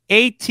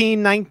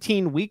 18,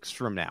 19 weeks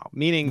from now,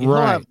 meaning he'll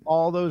have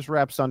all those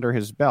reps under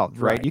his belt,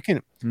 right? You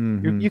can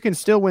you can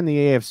still win the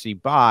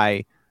AFC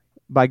by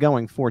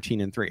going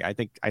 14-3.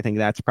 I think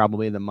that's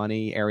probably the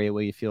money area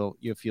where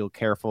you feel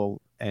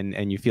careful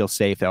and you feel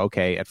safe that,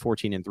 okay, at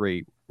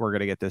 14-3, we're going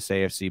to get this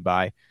AFC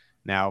bye.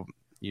 Now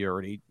you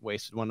already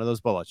wasted one of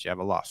those bullets. You have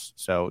a loss.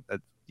 So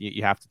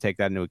you have to take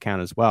that into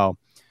account as well.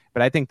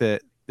 But I think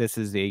that this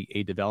is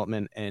a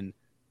development, and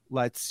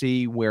let's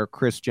see where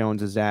Chris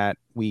Jones is at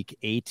week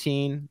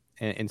 18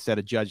 instead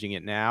of judging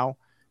it now.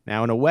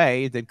 Now, in a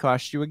way, it did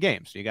cost you a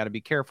game, so you got to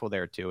be careful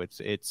there too.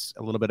 It's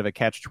a little bit of a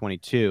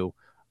catch-22,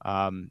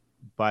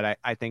 but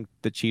I think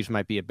the Chiefs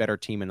might be a better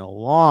team in the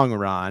long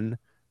run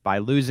by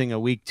losing a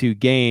week 2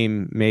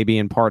 game, maybe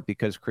in part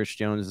because Chris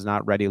Jones is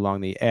not ready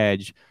along the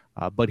edge,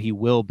 but he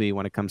will be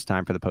when it comes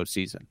time for the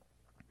postseason.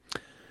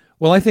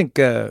 Well, I think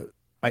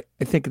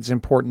think it's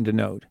important to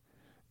note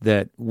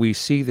that we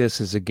see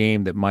this as a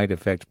game that might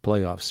affect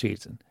playoff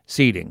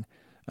seeding.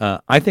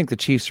 I think the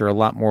Chiefs are a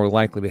lot more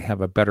likely to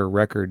have a better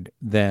record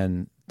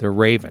than the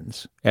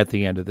Ravens at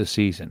the end of the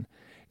season.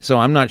 So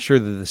I'm not sure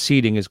that the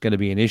seeding is going to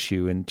be an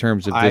issue in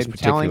terms of this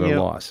particular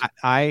loss.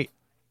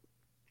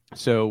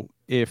 So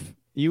if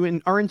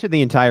you are into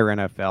the entire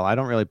NFL, I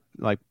don't really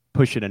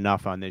push it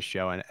enough on this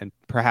show, and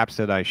perhaps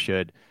that I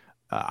should.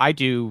 I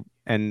do.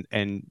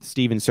 And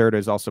Steven Serta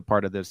is also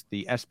part of this,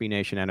 the SB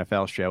Nation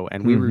NFL show,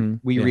 and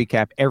we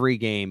recap every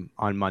game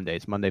on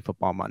Mondays, Monday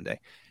Football Monday.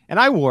 And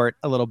I wore it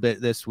a little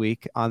bit this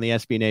week on the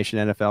SB Nation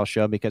NFL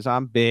show because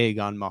I'm big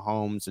on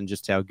Mahomes and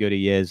just how good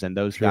he is, and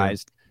those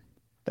guys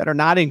that are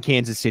not in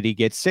Kansas City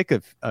get sick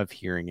of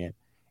hearing it.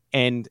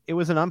 And it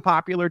was an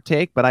unpopular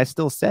take, but I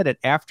still said it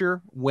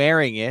after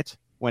wearing it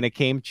when it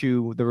came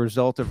to the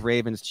result of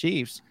Ravens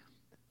Chiefs.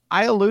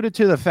 I alluded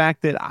to the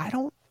fact that I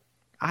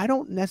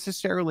don't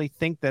necessarily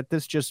think that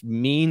this just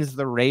means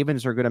the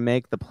Ravens are going to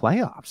make the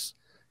playoffs,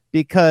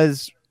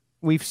 because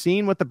we've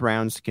seen what the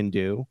Browns can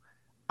do.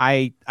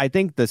 I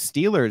think the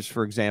Steelers,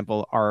 for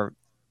example, are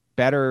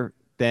better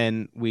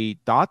than we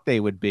thought they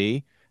would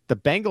be. the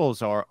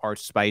Bengals are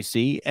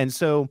spicy. And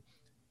so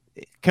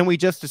can we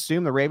just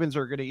assume the Ravens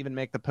are going to even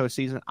make the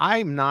postseason?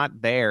 I'm not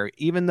there,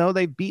 even though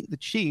they beat the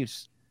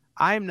Chiefs.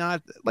 I'm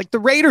not like the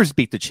Raiders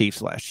beat the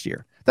Chiefs last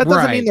year. That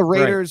doesn't mean the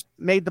Raiders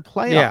made the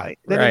playoff. Yeah,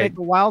 They didn't make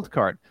the wild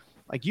card.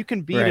 Like you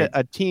can beat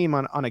a team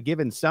on a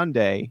given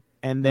Sunday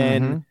and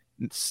then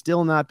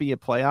still not be a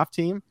playoff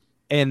team.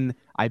 And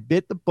I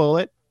bit the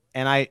bullet,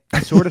 and I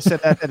sort of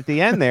said that at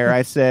the end there.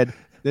 I said,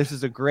 this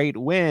is a great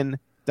win.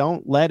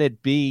 Don't let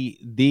it be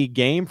the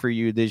game for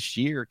you this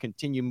year.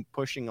 Continue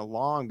pushing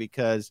along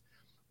because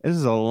this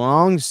is a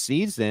long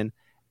season.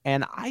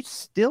 And I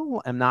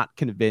still am not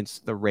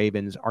convinced the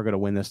Ravens are going to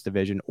win this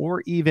division,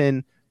 or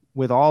even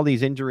with all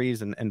these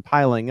injuries and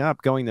piling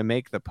up, going to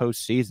make the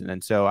postseason.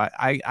 And so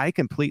I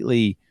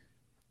completely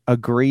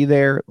agree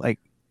there. Like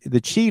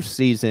the Chiefs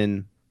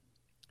season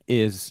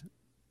is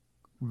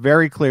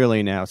very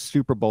clearly now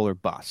Super Bowl or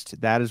bust.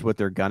 That is what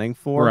they're gunning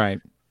for. Right.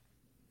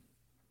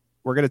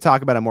 We're going to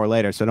talk about it more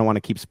later, so I don't want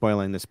to keep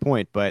spoiling this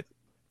point, but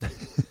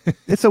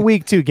it's a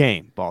week 2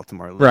 game,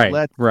 Baltimore.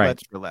 Let's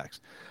relax.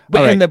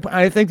 But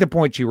I think the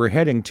point you were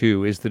heading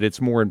to is that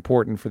it's more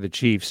important for the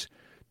Chiefs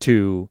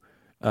to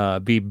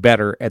be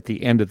better at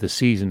the end of the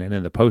season and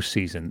in the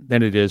postseason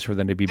than it is for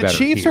them to be better. The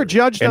Chiefs here. are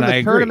judged on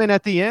the tournament agree.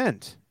 At the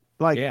end.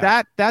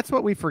 That's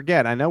what we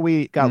forget. I know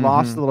we got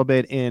lost a little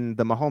bit in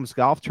the Mahomes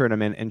golf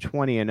tournament in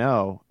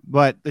 20-0,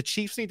 but the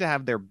Chiefs need to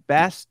have their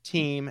best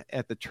team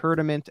at the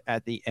tournament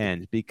at the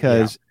end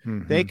because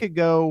they could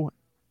go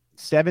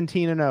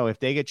 17-0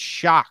 if they get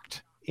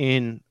shocked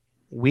in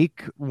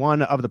week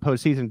 1 of the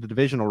postseason, the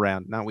divisional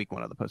round, not week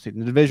 1 of the postseason,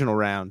 the divisional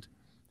round.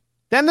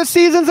 Then the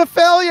season's a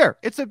failure.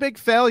 It's a big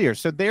failure.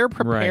 So they're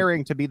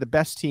preparing to be the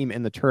best team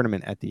in the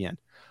tournament at the end.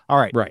 All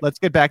right. Let's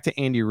get back to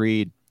Andy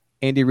Reid.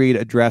 Andy Reid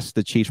addressed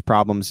the Chiefs'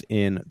 problems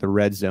in the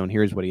red zone.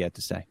 Here's what he had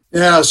to say.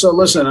 Yeah, so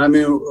listen, I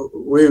mean,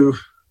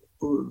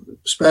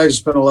 Spags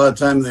spent a lot of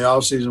time in the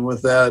offseason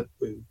with that.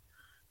 We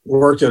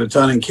worked at a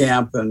ton in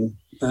camp, and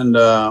we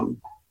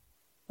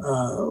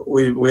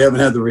haven't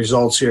had the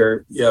results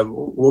here. Yeah,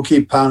 we'll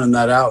keep pounding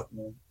that out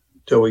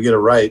until we get it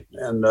right.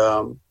 And,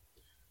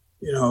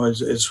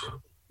 it's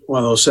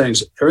one of those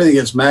things. Everything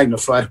gets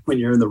magnified when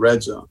you're in the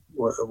red zone,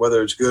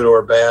 whether it's good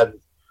or bad.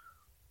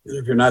 And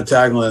if you're not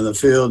tackling in the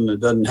field and it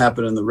doesn't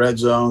happen in the red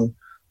zone,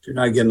 if you're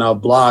not getting out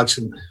blocks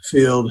in the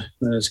field,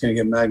 then it's going to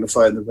get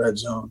magnified in the red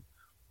zone.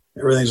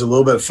 Everything's a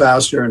little bit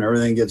faster, and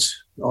everything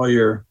gets, all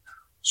your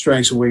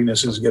strengths and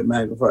weaknesses get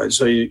magnified.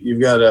 So you've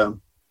got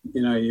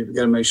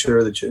to make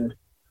sure that you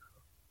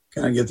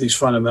kind of get these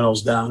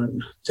fundamentals down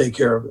and take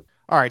care of it.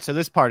 All right, so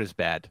this part is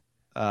bad.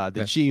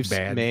 The Chiefs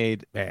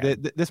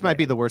this might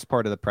be the worst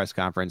part of the press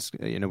conference.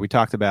 We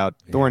talked about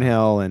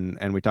Thornhill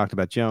and we talked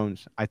about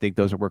Jones. I think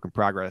those are work in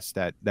progress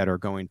that are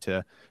going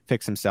to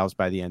fix themselves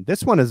by the end.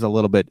 This one is a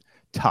little bit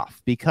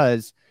tough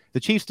because the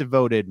Chiefs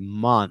devoted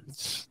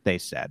months, they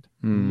said,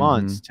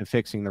 months to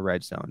fixing the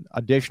red zone,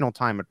 additional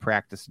time at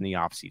practice in the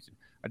offseason,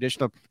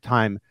 additional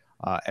time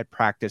at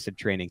practice at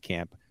training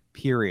camp,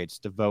 periods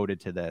devoted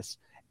to this.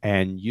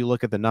 And you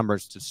look at the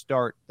numbers to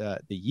start the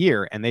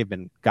year, and they've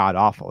been god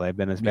awful. They've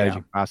been as bad as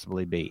you can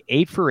possibly be.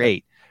 8 for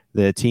 8.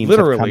 The team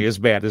literally as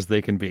bad as they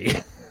can be.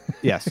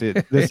 Yes,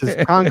 this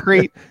is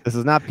concrete. This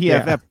is not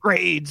PFF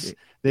grades.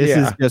 This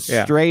is just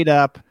straight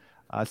up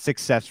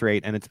success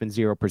rate, and it's been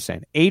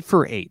 0%. 8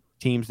 for 8.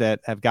 Teams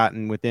that have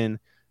gotten within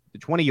the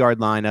 20-yard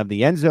line of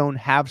the end zone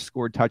have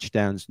scored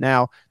touchdowns.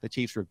 Now, the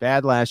Chiefs were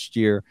bad last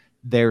year.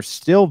 They're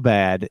still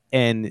bad,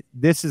 and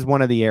this is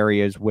one of the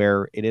areas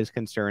where it is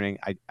concerning.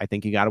 I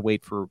think you got to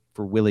wait for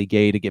Willie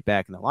Gay to get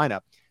back in the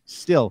lineup.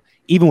 Still,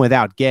 even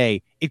without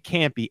Gay, it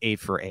can't be 8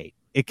 for 8.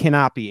 It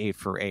cannot be 8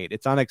 for 8.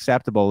 It's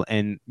unacceptable,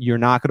 and you're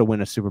not going to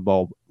win a Super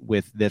Bowl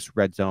with this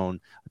red zone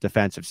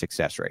defensive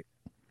success rate.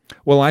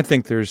 Well, I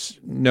think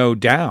there's no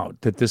doubt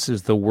that this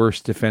is the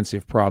worst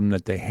defensive problem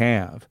that they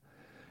have,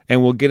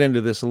 and we'll get into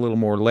this a little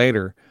more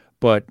later,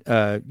 but,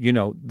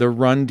 the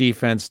run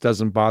defense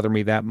doesn't bother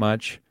me that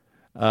much.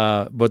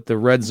 But the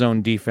red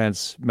zone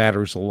defense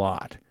matters a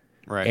lot,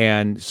 right?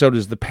 And so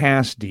does the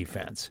pass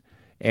defense,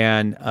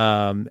 and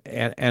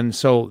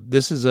so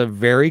this is a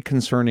very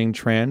concerning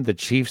trend. The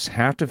Chiefs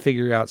have to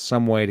figure out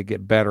some way to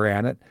get better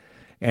at it,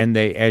 and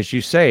they, as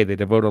you say, they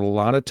devoted a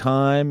lot of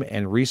time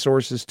and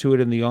resources to it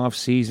in the off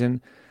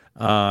season,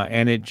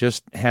 and it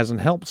just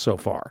hasn't helped so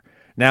far.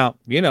 Now,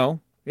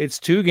 it's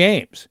 2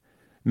 games.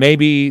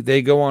 Maybe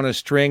they go on a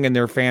string and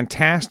they're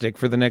fantastic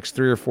for the next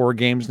 3 or 4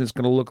 games, and it's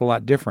going to look a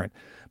lot different.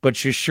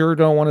 But you sure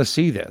don't want to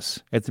see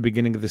this at the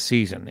beginning of the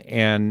season,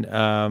 and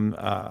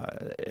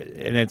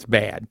it's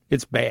bad.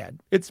 It's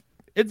bad. It's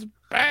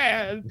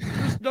bad.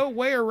 There's no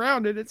way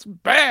around it. It's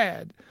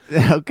bad.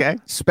 Okay,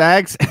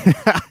 Spags.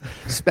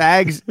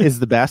 Spags is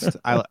the best.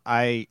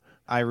 I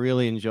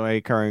really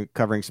enjoy covering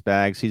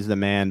Spags. He's the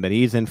man, but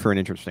he's in for an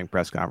interesting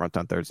press conference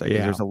on Thursday.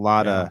 There's a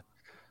lot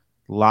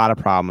of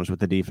problems with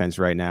the defense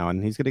right now,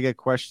 and he's going to get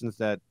questions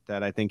that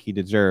I think he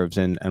deserves,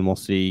 and we'll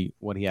see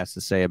what he has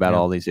to say about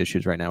all these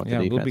issues right now with the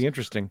defense. It'll be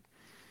interesting.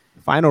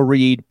 Final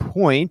Reid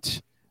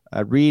point.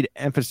 Reid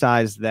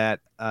emphasized that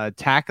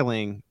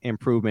tackling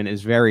improvement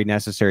is very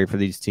necessary for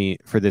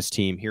this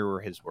team. Here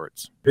were his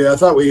words. Yeah, I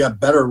thought we got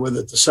better with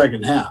it the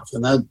second half,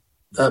 and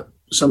that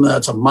some of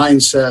that's a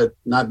mindset,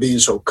 not being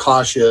so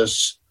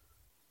cautious,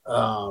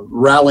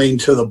 rallying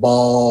to the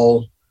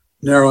ball,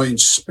 narrowing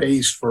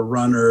space for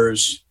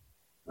runners.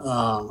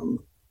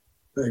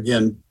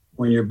 Again,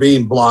 when you're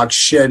being blocked,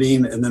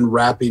 shedding and then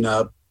wrapping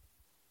up.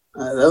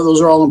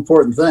 Those are all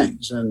important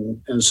things,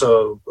 and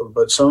so,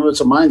 but some of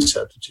it's a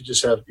mindset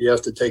that you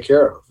have to take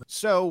care of.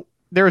 So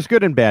there's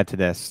good and bad to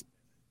this.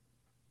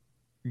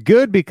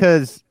 Good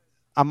because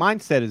a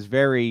mindset is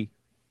very,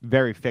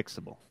 very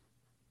fixable,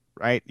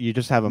 right? You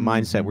just have a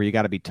mindset where you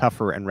got to be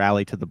tougher and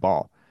rally to the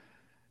ball.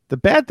 The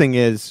bad thing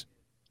is,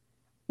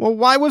 well,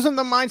 why wasn't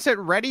the mindset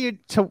ready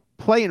to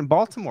play in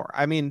Baltimore?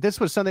 I mean, this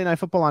was Sunday Night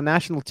Football on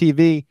national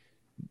TV.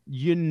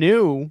 You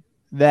knew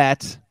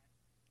that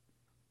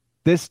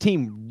this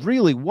team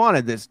really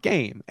wanted this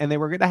game, and they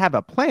were going to have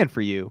a plan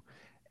for you.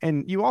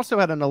 And you also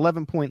had an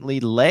 11-point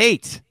lead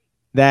late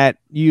that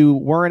you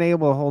weren't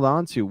able to hold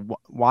on to.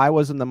 Why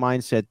wasn't the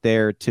mindset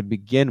there to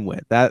begin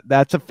with?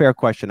 That's a fair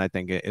question, I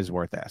think, is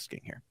worth asking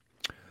here.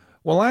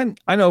 Well,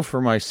 I know for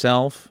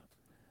myself,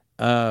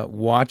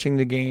 watching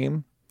the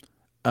game,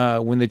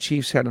 when the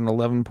Chiefs had an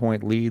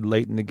 11-point lead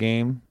late in the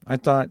game, I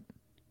thought,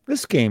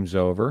 this game's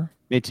over.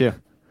 Me too.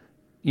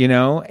 You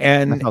know,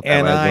 I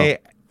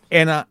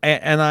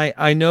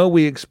know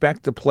we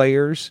expect the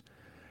players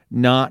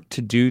not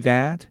to do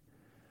that,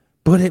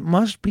 but it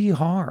must be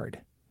hard,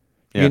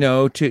 you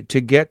know, to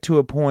get to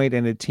a point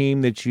in a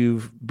team that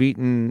you've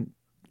beaten,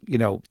 you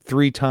know,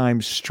 3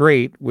 times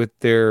straight with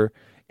their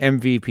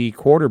MVP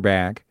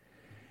quarterback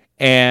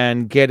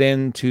and get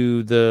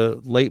into the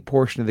late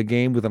portion of the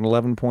game with an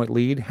 11-point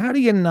lead. How do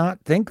you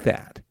not think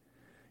that?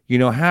 You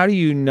know, how do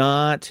you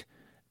not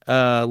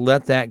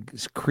let that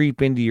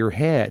creep into your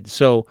head?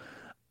 So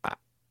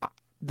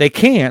they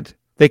can't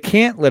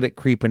let it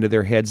creep into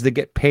their heads. They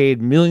get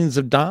paid millions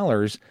of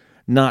dollars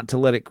not to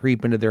let it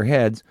creep into their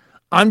heads.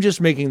 I'm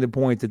just making the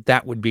point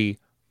that would be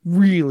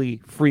really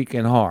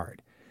freaking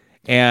hard.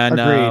 And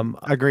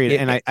agreed.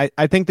 And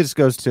I think this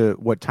goes to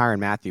what Tyrann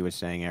Mathieu was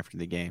saying after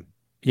the game.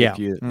 Yeah.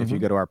 If you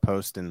go to our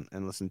post and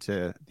listen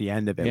to the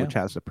end of it, which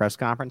has the press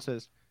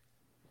conferences,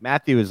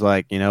 Mathieu is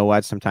like, you know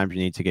what? Sometimes you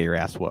need to get your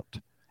ass whooped.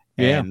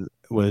 And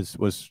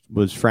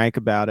was frank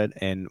about it.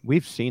 And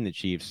we've seen the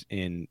Chiefs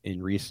in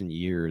recent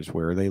years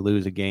where they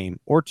lose a game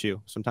or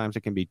 2. Sometimes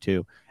it can be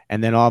 2.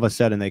 And then all of a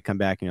sudden they come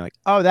back and you're like,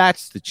 oh,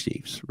 that's the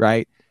Chiefs,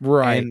 right?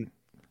 Right. And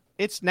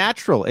it's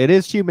natural. It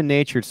is human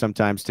nature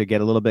sometimes to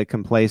get a little bit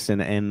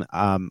complacent. And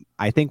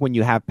I think when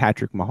you have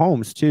Patrick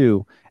Mahomes,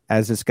 too,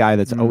 as this guy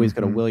that's always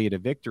going to will you to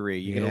victory,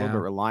 you get a little bit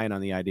reliant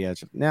on the idea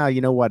of, now,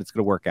 you know what? It's going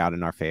to work out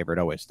in our favor. It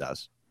always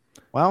does.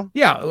 Well,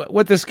 yeah,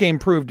 what this game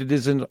proved, it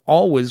isn't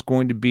always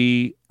going to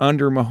be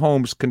under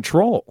Mahomes'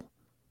 control.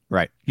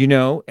 Right. You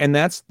know, and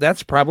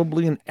that's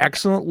probably an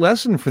excellent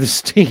lesson for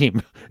this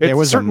team. It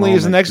certainly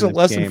is an excellent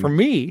lesson for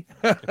me.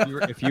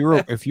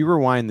 if you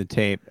rewind the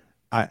tape,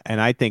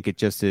 and I think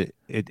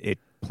it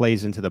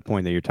plays into the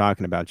point that you're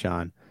talking about,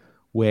 John,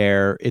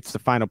 where it's the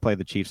final play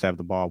the Chiefs have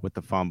the ball with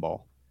the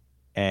fumble,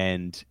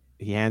 and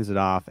he hands it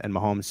off, and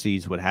Mahomes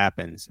sees what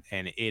happens,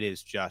 and it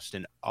is just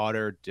an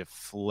utter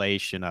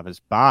deflation of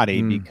his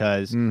body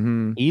because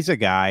he's a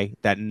guy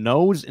that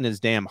knows in his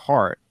damn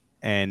heart,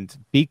 and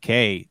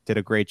BK did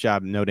a great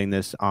job noting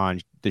this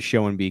on the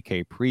Show and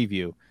BK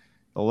preview.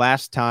 The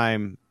last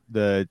times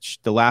the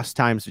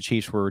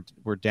Chiefs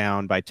were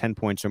down by 10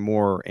 points or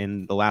more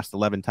in the last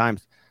 11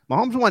 times,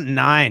 Mahomes won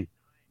 9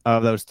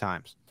 of those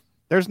times.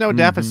 There's no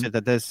deficit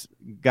that this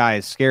guy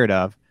is scared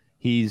of.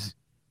 He's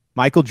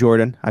Michael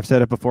Jordan. I've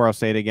said it before. I'll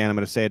say it again. I'm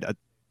going to say it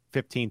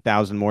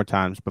 15,000 more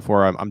times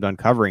before I'm done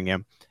covering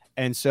him.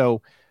 And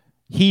so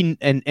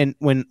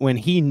when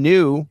he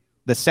knew,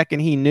 the second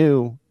he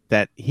knew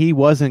that he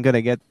wasn't going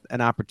to get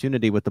an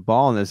opportunity with the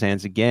ball in his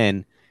hands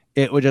again,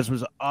 it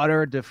was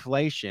utter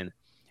deflation.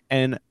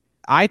 And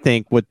I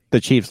think what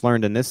the Chiefs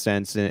learned in this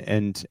sense,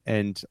 and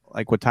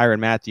like what Tyrann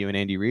Mathieu and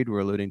Andy Reid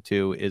were alluding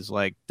to, is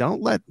like,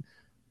 don't let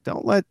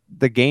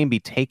the game be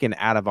taken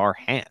out of our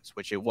hands,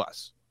 which it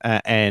was.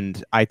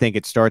 And I think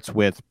it starts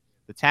with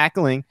the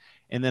tackling.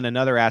 And then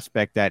another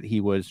aspect that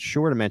he was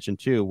sure to mention,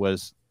 too,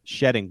 was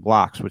shedding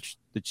blocks, which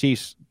the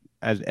Chiefs,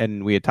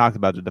 and we had talked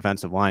about the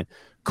defensive line,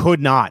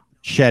 could not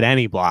shed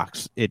any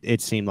blocks,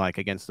 it seemed like,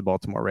 against the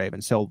Baltimore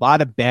Ravens. So a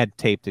lot of bad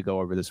tape to go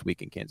over this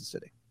week in Kansas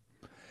City.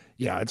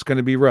 Yeah, it's going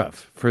to be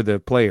rough for the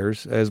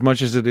players, as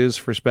much as it is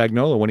for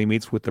Spagnuolo when he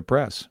meets with the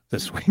press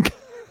this week.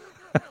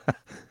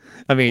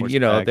 I mean, you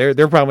know,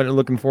 they're probably not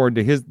looking forward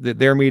to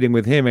their meeting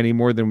with him any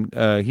more than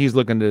he's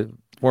looking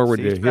forward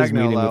to his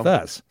meeting with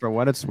us. For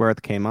what it's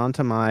worth, came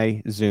onto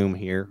my Zoom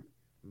here,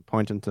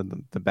 pointing to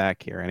the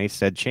back here, and he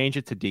said, change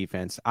it to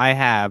defense. I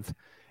have,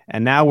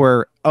 and now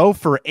we're 0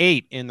 for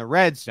 8 in the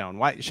red zone.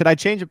 Why should I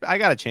change it? I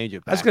got to change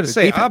it back. I was going to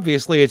say,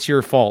 obviously, it's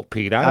your fault,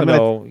 Pete. I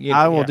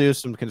will do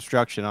some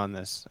construction on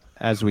this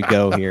as we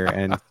go here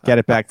and get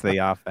it back to the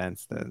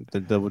offense,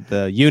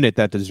 the unit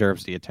that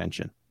deserves the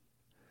attention.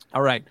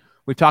 All right.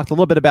 We've talked a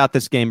little bit about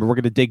this game, but we're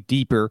going to dig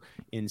deeper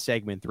in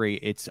segment 3.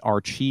 It's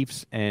our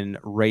Chiefs and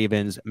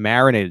Ravens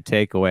marinated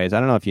takeaways. I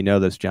don't know if you know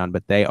this, John,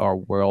 but they are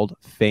world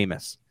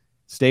famous.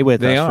 Stay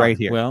with us right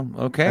here. Well,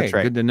 okay. That's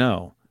right. Good to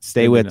know.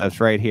 Stay with us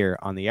right here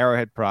on the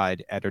Arrowhead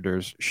Pride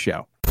Editors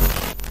Show.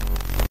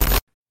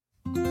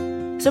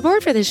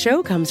 Support for this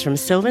show comes from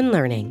Sylvan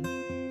Learning.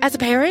 As a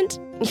parent,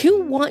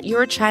 you want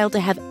your child to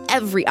have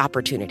every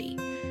opportunity,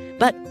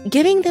 but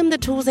giving them the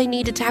tools they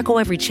need to tackle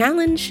every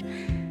challenge,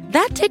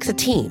 that takes a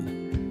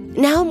team.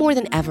 Now more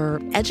than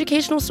ever,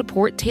 educational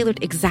support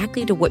tailored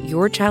exactly to what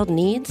your child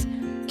needs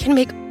can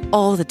make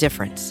all the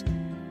difference.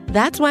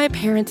 That's why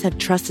parents have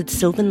trusted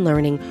Sylvan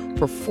Learning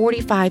for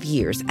 45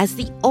 years as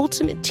the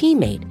ultimate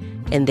teammate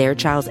in their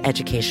child's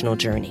educational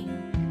journey,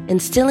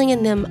 instilling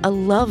in them a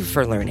love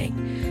for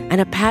learning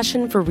and a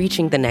passion for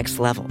reaching the next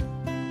level.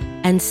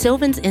 And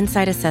Sylvan's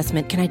Insight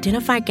Assessment can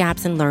identify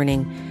gaps in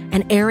learning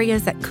and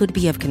areas that could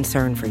be of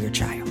concern for your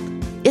child.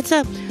 It's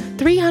a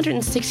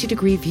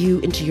 360-degree view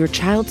into your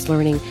child's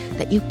learning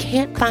that you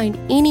can't find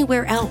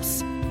anywhere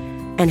else,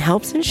 and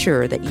helps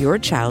ensure that your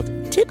child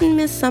didn't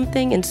miss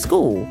something in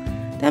school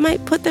that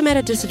might put them at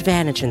a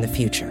disadvantage in the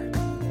future.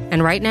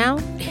 And right now,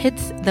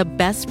 it's the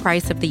best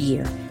price of the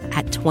year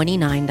at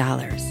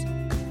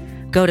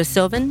 $29. Go to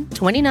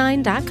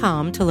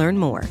sylvan29.com to learn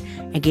more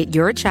and get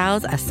your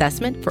child's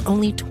assessment for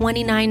only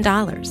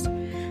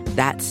 $29.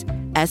 That's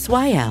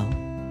SYLVAN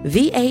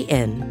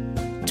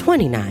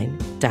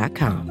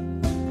 29.com.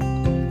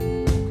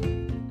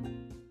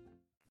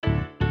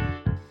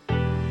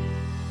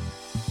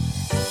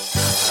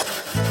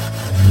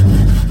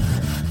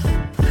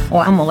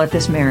 Well, I'm gonna let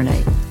this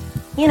marinate.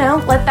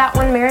 Let that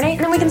one marinate,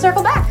 and then we can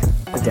circle back.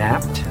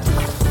 Adapt,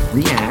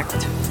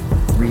 react,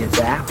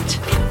 readapt.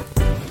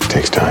 It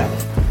takes time.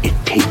 It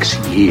takes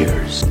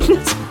years.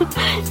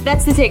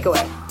 That's the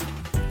takeaway.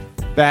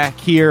 Back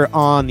here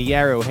on the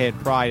Arrowhead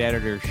Pride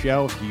Editor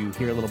Show. If you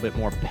hear a little bit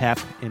more pep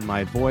in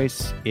my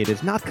voice, it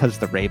is not because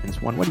the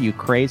Ravens won. What are you,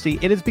 crazy?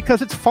 It is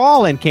because it's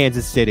fall in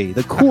Kansas City.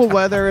 The cool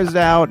weather is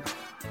out.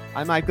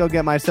 I might go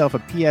get myself a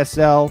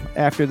PSL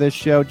after this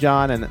show,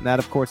 John, and that,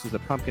 of course, is a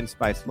pumpkin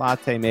spice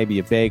latte, maybe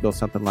a bagel,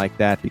 something like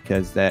that,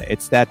 because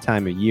it's that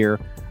time of year.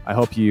 I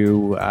hope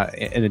you,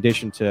 in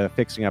addition to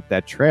fixing up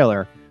that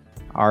trailer,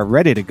 are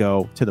ready to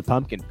go to the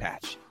pumpkin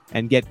patch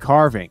and get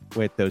carving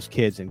with those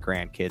kids and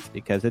grandkids,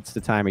 because it's the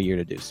time of year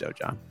to do so,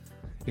 John.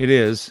 It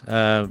is,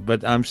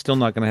 but I'm still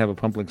not going to have a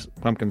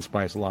pumpkin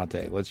spice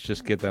latte. Let's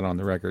just get that on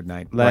the record.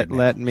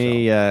 Let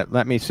me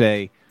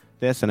say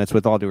this, and it's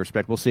with all due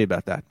respect. We'll see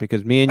about that,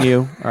 because me and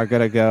you are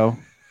going to go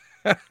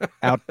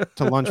out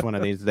to lunch one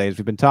of these days.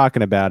 We've been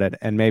talking about it,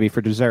 and maybe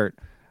for dessert,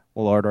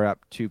 we'll order up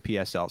 2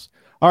 PSLs.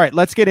 All right,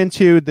 let's get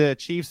into the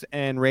Chiefs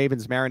and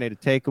Ravens marinated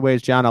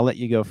takeaways. John, I'll let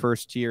you go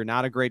first here.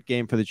 Not a great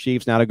game for the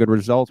Chiefs, not a good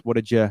result. What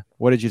did you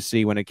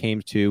see when it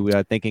came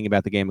to thinking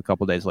about the game a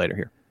couple days later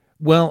here?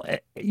 Well,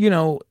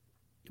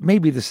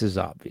 maybe this is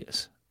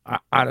obvious.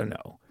 I don't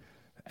know.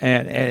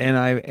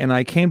 And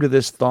I came to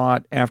this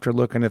thought after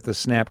looking at the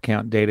snap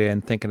count data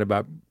and thinking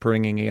about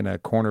bringing in a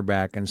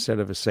cornerback instead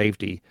of a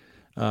safety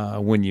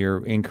when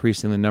you're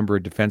increasing the number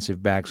of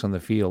defensive backs on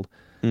the field.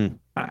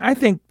 I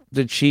think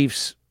the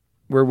Chiefs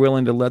were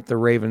willing to let the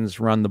Ravens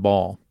run the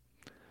ball,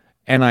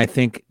 and I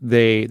think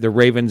the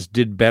Ravens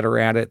did better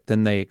at it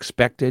than they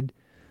expected.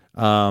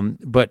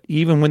 But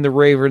even when the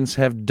Ravens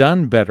have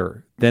done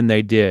better than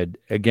they did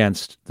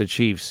against the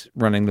Chiefs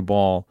running the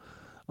ball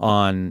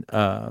on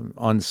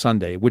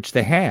Sunday, which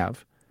they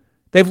have,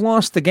 they've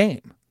lost the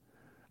game.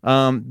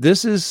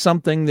 This is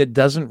something that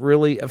doesn't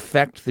really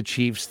affect the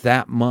Chiefs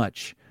that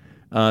much.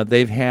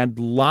 They've had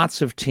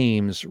lots of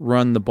teams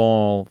run the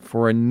ball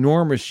for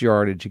enormous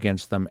yardage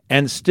against them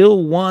and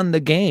still won the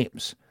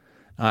games.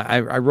 I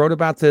wrote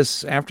about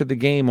this after the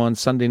game on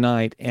Sunday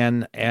night,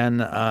 and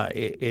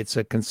it's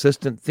a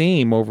consistent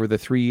theme over the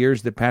 3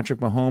 years that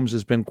Patrick Mahomes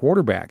has been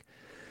quarterback.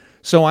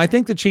 So I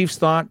think the Chiefs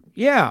thought,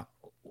 yeah,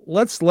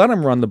 let's let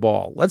him run the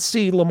ball. Let's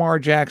see Lamar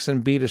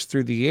Jackson beat us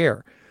through the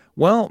air.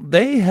 Well,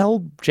 they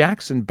held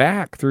Jackson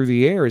back through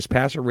the air. His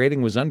passer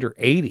rating was under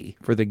 80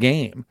 for the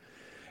game,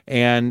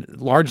 and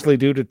largely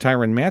due to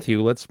Tyrann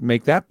Mathieu, let's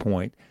make that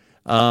point,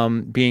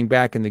 being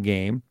back in the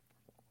game.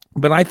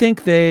 But I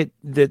think that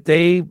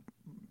they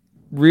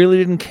really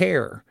didn't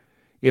care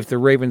if the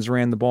Ravens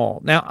ran the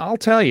ball. Now, I'll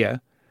tell you,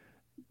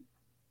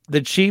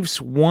 the Chiefs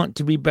want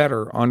to be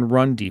better on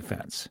run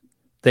defense.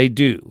 They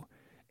do.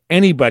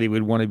 Anybody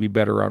would want to be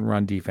better on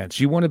run defense.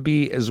 You want to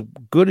be as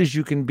good as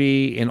you can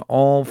be in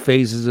all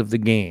phases of the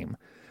game.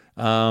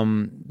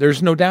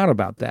 There's no doubt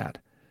about that.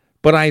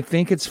 But I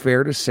think it's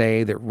fair to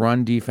say that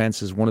run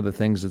defense is one of the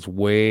things that's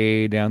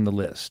way down the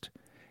list.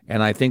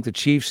 And I think the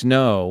Chiefs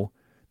know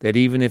that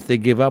even if they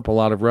give up a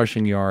lot of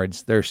rushing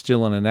yards, they're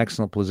still in an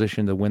excellent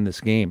position to win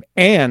this game.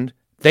 And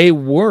they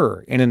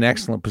were in an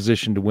excellent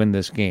position to win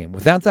this game.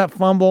 Without that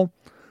fumble,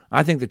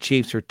 I think the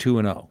Chiefs are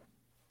 2-0.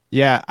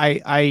 Yeah,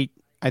 I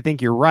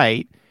think you're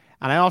right.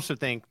 And I also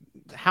think,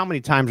 how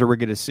many times are we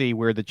going to see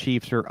where the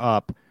Chiefs are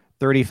up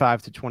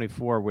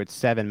 35-24 with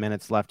 7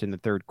 minutes left in the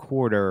third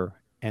quarter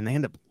and they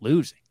end up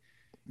losing.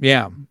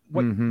 Yeah.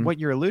 What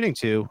you're alluding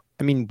to,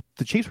 I mean,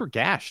 the Chiefs were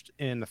gashed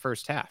in the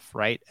first half,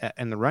 right?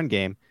 In the run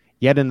game.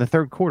 Yet in the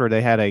third quarter,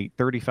 they had a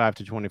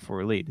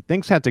 35-24 lead.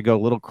 Things had to go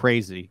a little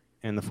crazy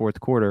in the fourth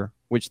quarter,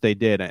 which they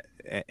did,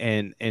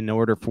 and in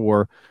order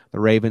for the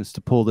Ravens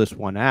to pull this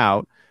one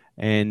out.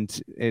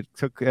 And it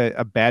took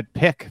a bad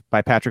pick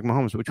by Patrick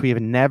Mahomes, which we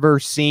have never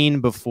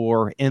seen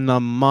before in the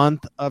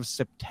month of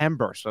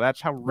September. So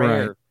that's how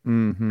rare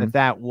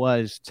that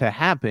was to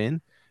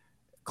happen.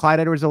 Clyde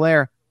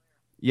Edwards-Helaire,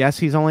 yes,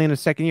 he's only in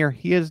his second year.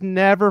 He has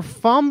never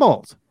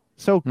fumbled.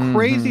 So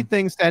crazy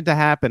things had to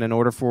happen in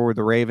order for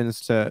the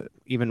Ravens to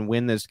even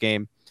win this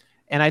game.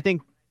 And I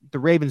think the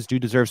Ravens do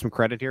deserve some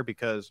credit here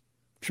because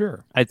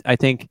I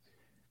think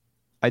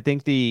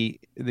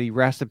the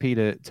recipe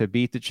to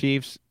beat the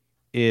Chiefs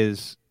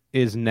is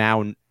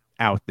now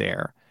out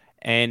there.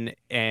 And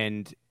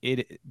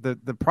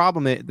the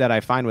problem that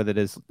I find with it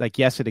is, like,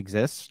 yes, it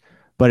exists,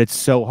 but it's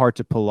so hard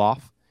to pull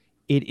off.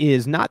 It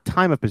is not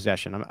time of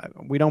possession.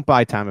 We don't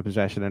buy time of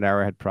possession at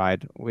Arrowhead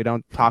Pride. We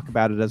don't talk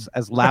about it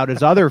as loud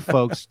as other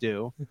folks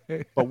do.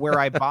 But where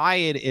I buy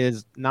it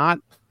is not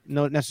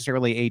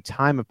necessarily a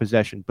time of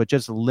possession, but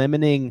just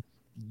limiting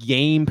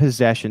game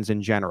possessions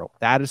in general.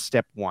 That is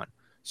step one.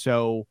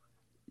 So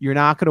you're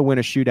not going to win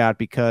a shootout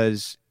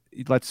because,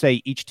 let's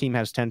say each team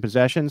has 10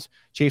 possessions.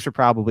 Chiefs are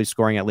probably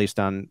scoring at least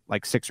on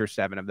like 6 or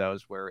 7 of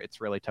those, where it's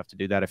really tough to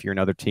do that if you're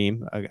another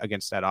team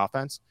against that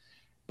offense.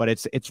 But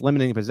it's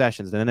limiting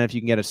possessions. And then if you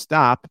can get a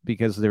stop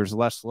because there's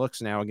less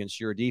looks now against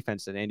your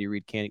defense that Andy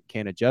Reid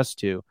can't adjust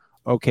to,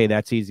 okay,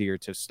 that's easier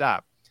to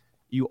stop.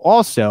 You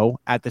also,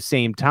 at the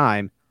same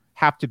time,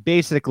 have to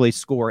basically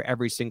score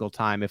every single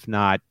time, if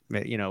not,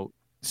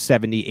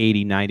 70,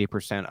 80,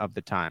 90% of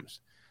the times.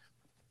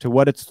 For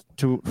what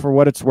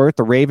it's worth,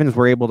 the Ravens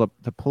were able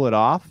to pull it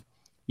off.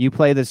 You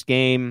play this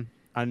game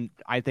on,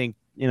 I think,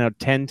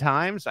 10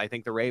 times. I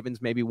think the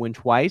Ravens maybe win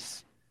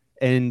twice.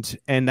 And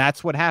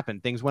that's what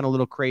happened. Things went a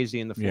little crazy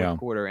in the fourth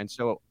quarter. And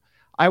so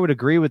I would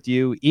agree with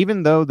you,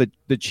 even though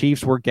the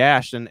Chiefs were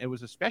gashed, and it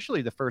was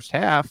especially the first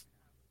half,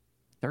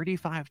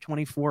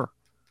 35-24,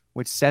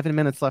 with 7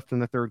 minutes left in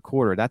the third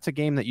quarter. That's a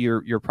game that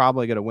you're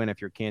probably going to win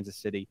if you're Kansas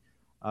City,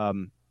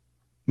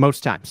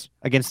 most times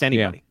against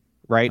anybody,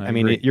 right? I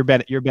mean, you're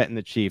betting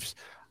the Chiefs.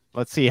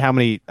 Let's see how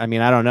many. I mean,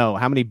 I don't know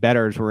how many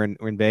bettors were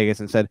in Vegas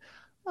and said,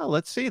 "Oh,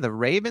 let's see, the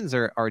Ravens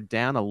are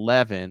down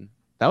 11.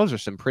 Those are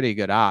some pretty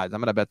good odds. I'm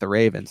going to bet the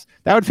Ravens."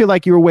 That would feel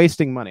like you were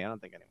wasting money. I don't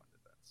think anyone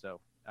did that. So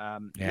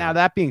now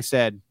that being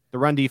said, the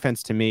run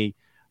defense to me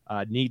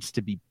needs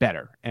to be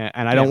better.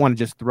 And I don't want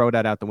to just throw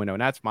that out the window.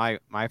 And that's my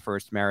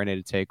first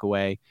Marinated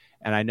takeaway.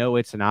 And I know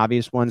it's an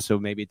obvious one, so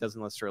maybe it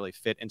doesn't necessarily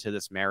fit into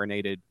this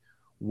Marinated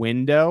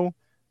window.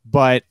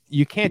 But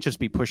you can't just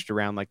be pushed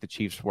around like the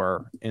Chiefs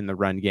were in the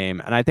run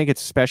game. And I think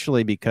it's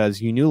especially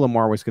because you knew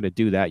Lamar was going to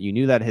do that. You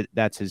knew that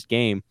that's his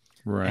game.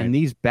 Right. And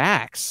these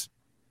backs,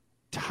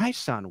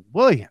 Tyson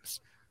Williams,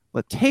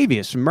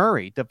 Latavius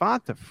Murray,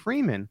 Devonta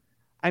Freeman.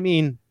 I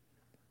mean,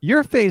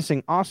 you're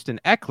facing Austin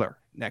Eckler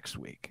next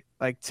week.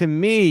 Like, to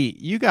me,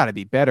 you got to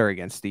be better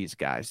against these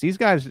guys. These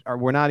guys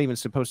were not even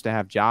supposed to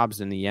have jobs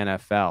in the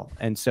NFL.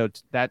 And so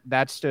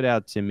that stood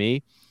out to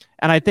me.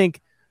 And I think,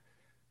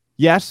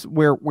 yes,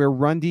 where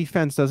run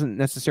defense doesn't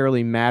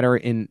necessarily matter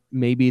in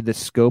maybe the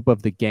scope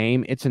of the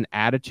game, it's an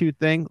attitude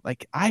thing.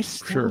 Like, I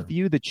still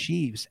view the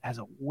Chiefs as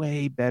a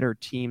way better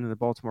team than the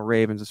Baltimore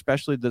Ravens,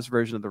 especially this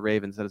version of the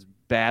Ravens that is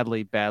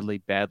badly, badly,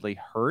 badly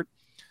hurt.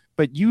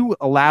 But you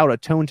allowed a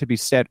tone to be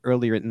set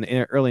early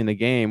in the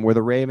game where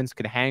the Ravens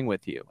could hang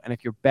with you. And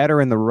if you're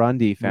better in the run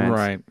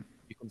defense,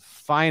 you can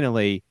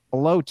finally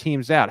blow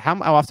teams out.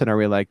 How often are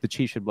we like, the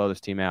Chiefs should blow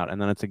this team out,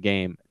 and then it's a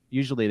game?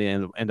 Usually they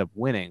end up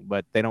winning,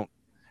 but they don't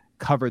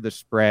cover the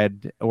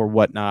spread or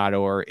whatnot,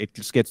 or it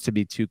just gets to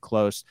be too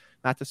close.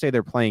 Not to say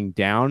they're playing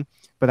down,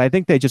 but I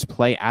think they just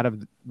play out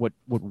of what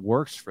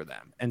works for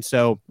them. And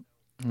so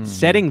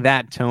setting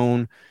that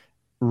tone,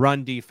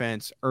 run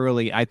defense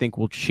early, I think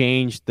will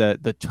change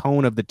the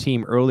tone of the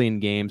team early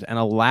in games and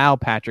allow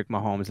Patrick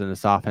Mahomes and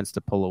this offense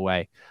to pull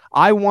away.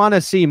 I want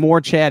to see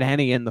more Chad Henne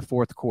in the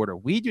fourth quarter.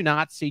 We do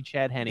not see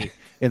Chad Henne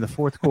in the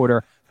fourth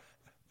quarter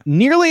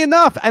nearly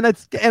enough. And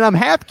I'm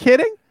half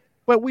kidding,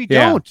 but we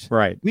don't.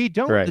 Right. We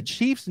don't. Right. The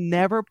Chiefs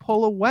never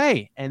pull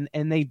away, and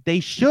they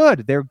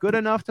should. They're good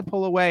enough to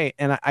pull away,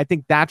 and I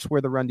think that's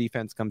where the run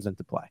defense comes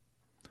into play.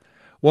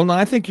 Well, no,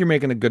 I think you're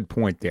making a good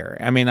point there.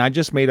 I mean, I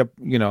just made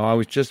I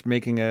was just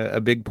making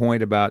a big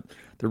point about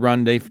the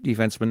run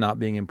defense not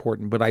being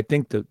important. But I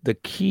think the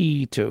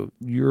key to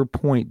your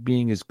point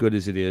being as good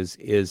as it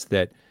is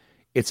that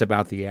it's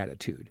about the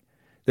attitude.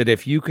 That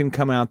if you can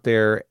come out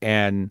there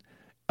and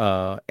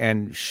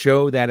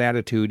show that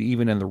attitude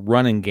even in the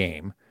running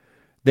game,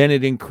 then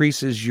it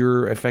increases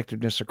your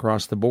effectiveness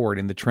across the board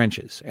in the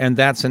trenches. And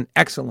that's an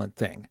excellent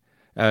thing,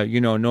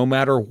 no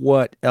matter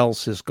what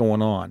else is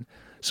going on.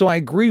 So I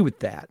agree with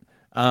that.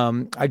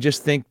 I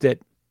just think that,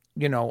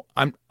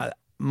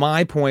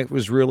 my point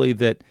was really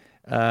that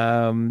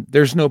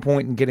there's no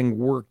point in getting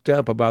worked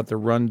up about the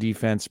run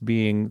defense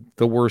being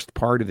the worst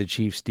part of the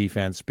Chiefs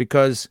defense,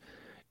 because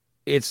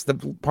it's the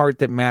part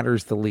that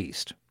matters the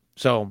least.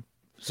 So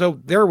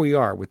there we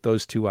are with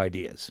those two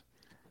ideas.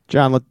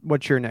 John,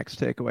 what's your next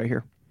takeaway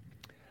here?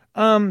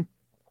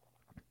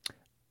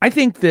 I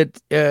think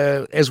that,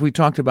 as we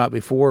talked about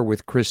before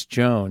with Chris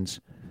Jones,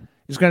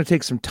 it's going to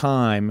take some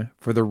time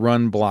for the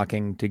run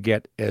blocking to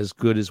get as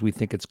good as we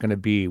think it's going to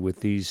be with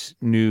these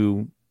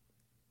new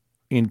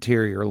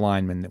interior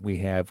linemen that we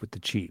have with the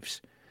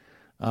Chiefs.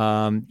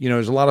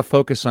 There's a lot of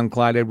focus on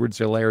Clyde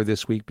Edwards-Helaire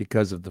this week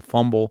because of the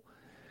fumble.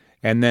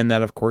 And then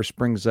that, of course,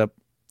 brings up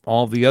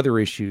all the other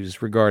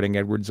issues regarding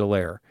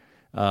Edwards-Helaire.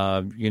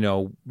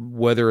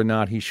 Whether or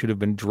not he should have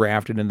been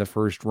drafted in the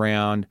first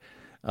round,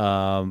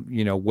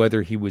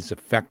 whether he was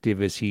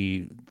effective as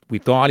we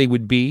thought he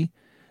would be,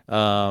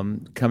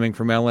 coming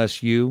from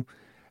LSU.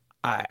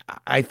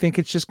 I think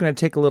it's just going to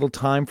take a little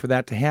time for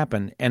that to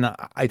happen. And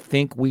I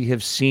think we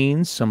have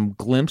seen some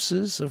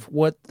glimpses of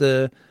what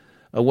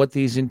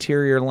these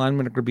interior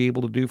linemen are going to be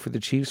able to do for the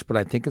Chiefs, but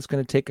I think it's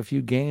going to take a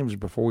few games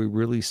before we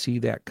really see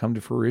that come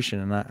to fruition.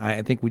 And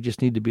I think we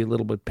just need to be a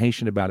little bit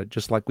patient about it,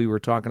 just like we were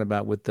talking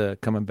about with the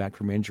coming back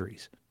from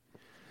injuries.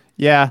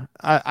 Yeah,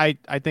 I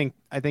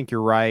think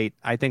you're right.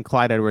 I think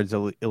Clyde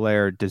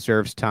Edwards-Helaire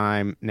deserves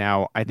time.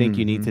 Now, I think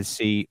you need to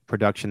see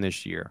production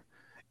this year.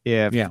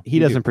 If he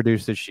doesn't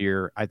produce this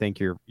year, I think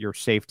you're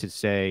safe to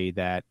say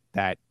that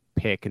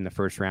pick in the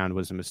first round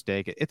was a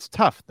mistake. It's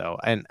tough though,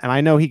 and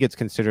I know he gets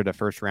considered a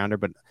first rounder,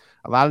 but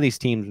a lot of these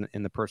teams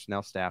in the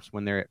personnel staffs,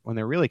 when they're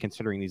really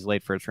considering these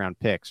late first round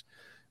picks,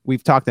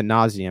 we've talked ad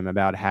nauseum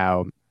about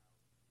how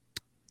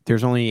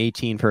there's only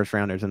 18 first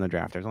rounders in the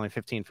draft. There's only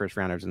 15 first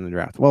rounders in the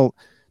draft. Well,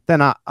 then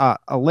a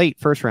late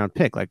first round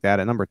pick like that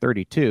at number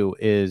 32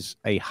 is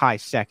a high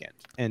second,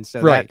 and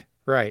so that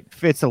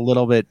fits a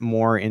little bit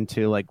more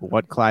into like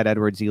what Clyde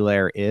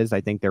Edwards-Helaire is.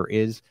 I think there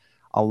is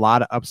a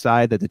lot of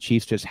upside that the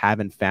Chiefs just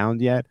haven't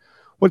found yet.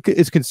 What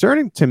is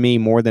concerning to me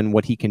more than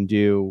what he can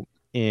do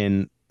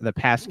in the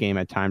pass game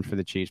at times for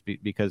the Chiefs,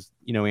 because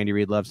Andy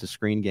Reid loves the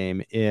screen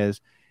game, is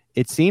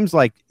it seems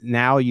like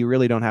now you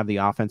really don't have the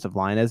offensive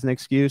line as an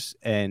excuse,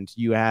 and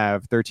you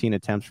have 13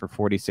 attempts for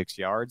 46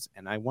 yards.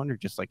 And I wonder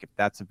just like if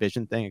that's a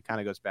vision thing. It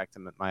kind of goes back to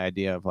my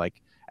idea of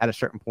like at a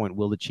certain point,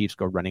 will the Chiefs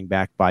go running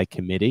back by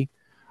committee?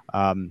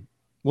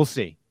 We'll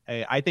see.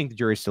 I think the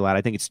jury's still out.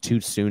 I think it's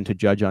too soon to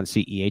judge on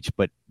CEH,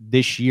 but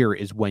this year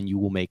is when you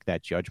will make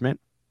that judgment.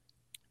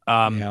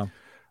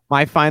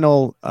 My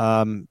final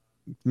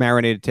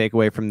marinated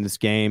takeaway from this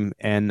game,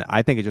 and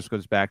I think it just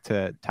goes back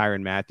to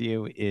Tyrann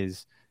Mathieu,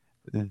 is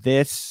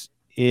this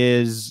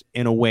is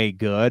in a way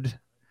good.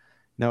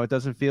 No, it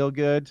doesn't feel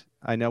good.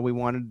 I know we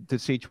wanted to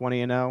see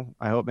 20-0.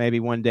 I hope maybe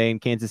one day in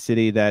Kansas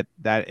City that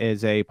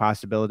is a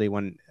possibility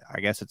when I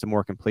guess it's a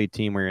more complete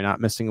team where you're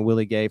not missing a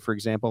Willie Gay, for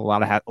example.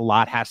 A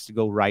lot has to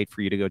go right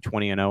for you to go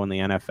 20-0 in the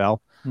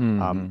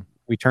NFL.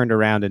 We turned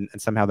around and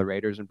somehow the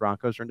Raiders and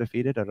Broncos are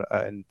undefeated,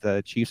 and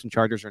the Chiefs and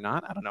Chargers are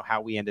not. I don't know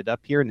how we ended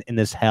up here in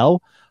this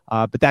hell,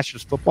 but that's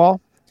just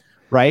football,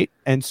 right?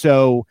 And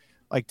so,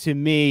 like, to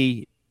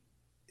me,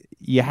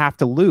 you have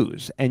to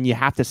lose, and you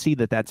have to see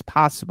that that's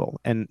possible.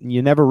 And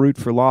you never root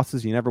for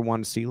losses. You never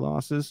want to see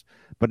losses.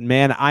 But,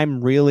 man,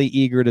 I'm really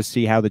eager to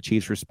see how the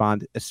Chiefs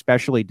respond,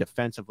 especially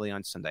defensively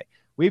on Sunday.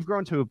 We've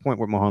grown to a point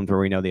where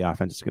we know the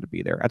offense is going to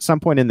be there. At some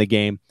point in the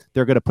game,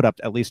 they're going to put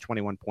up at least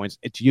 21 points.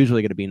 It's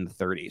usually going to be in the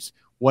 30s.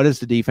 What is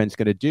the defense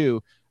going to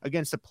do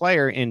against a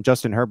player in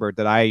Justin Herbert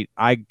that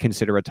I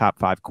consider a top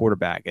 5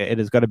 quarterback? It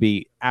is going to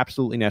be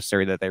absolutely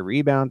necessary that they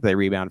rebound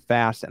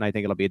fast, and I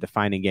think it'll be a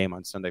defining game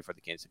on Sunday for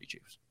the Kansas City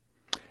Chiefs.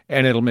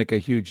 And it'll make a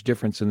huge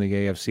difference in the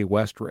AFC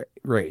West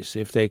race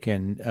if they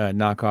can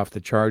knock off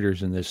the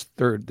Chargers in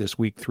this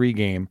Week 3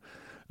 game.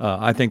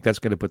 I think that's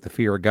going to put the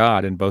fear of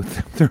God in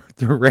both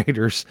the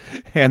Raiders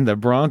and the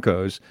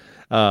Broncos,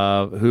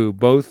 who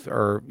both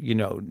are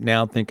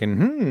now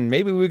thinking,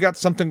 maybe we got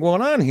something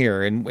going on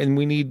here, and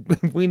we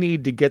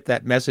need to get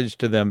that message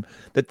to them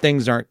that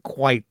things aren't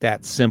quite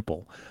that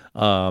simple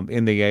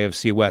in the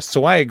AFC West.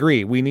 So I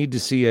agree, we need to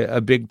see a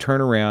big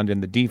turnaround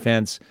in the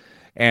defense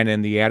and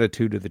in the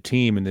attitude of the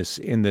team in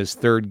this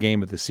third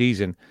game of the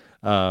season,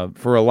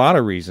 for a lot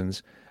of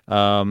reasons.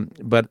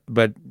 But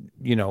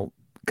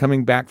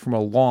coming back from a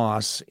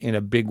loss in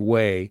a big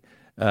way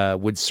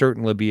would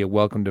certainly be a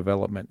welcome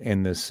development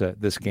in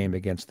this game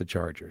against the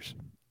Chargers.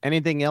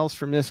 Anything else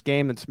from this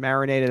game that's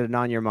marinated and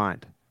on your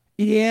mind?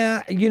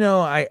 Yeah,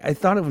 I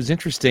thought it was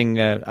interesting.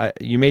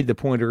 You made the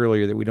point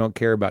earlier that we don't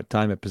care about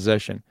time of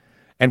possession,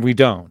 and we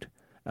don't.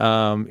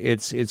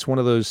 It's one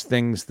of those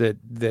things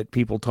that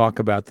people talk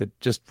about that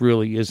just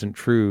really isn't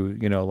true.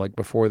 Like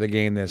before the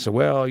game, they say,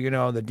 well, you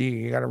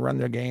got to run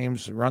the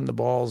games, run the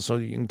balls so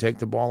you can take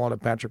the ball out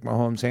of Patrick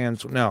Mahomes'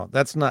 hands. No,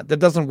 that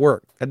doesn't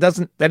work.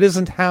 That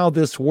isn't how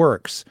this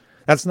works.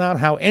 That's not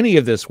how any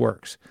of this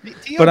works.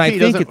 But I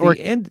think at the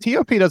end,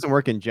 TOP doesn't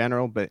work in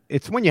general, but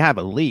it's when you have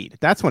a lead.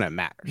 That's when it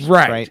matters.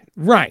 Right.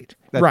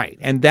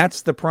 And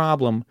that's the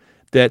problem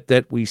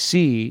that we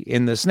see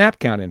in the snap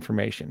count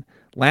information.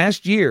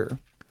 Last year,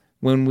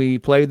 when we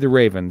played the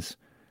Ravens,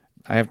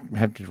 I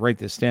have to write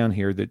this down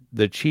here, that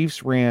the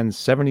Chiefs ran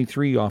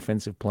 73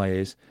 offensive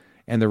plays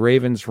and the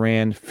Ravens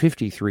ran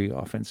 53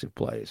 offensive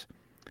plays.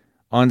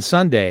 On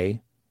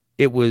Sunday,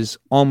 it was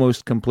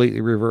almost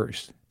completely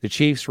reversed. The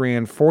Chiefs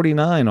ran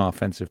 49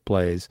 offensive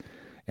plays,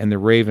 and the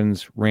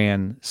Ravens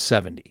ran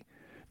 70.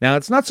 Now,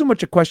 it's not so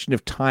much a question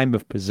of time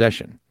of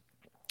possession.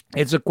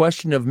 It's a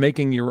question of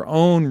making your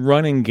own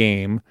running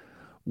game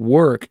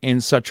work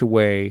in such a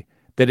way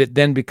that it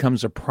then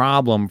becomes a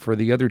problem for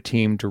the other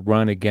team to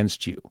run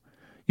against you.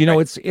 You know,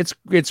 right.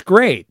 It's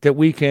great that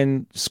we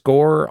can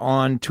score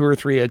on a 2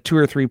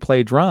 or 3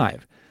 play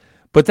drive,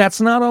 but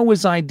that's not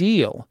always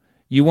ideal.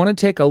 You want to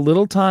take a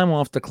little time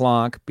off the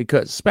clock,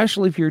 because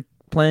especially if you're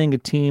playing a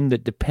team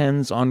that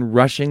depends on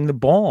rushing the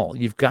ball,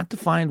 you've got to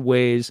find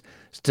ways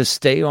to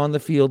stay on the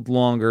field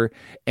longer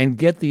and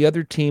get the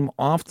other team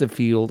off the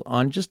field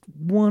on just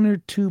 1 or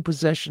 2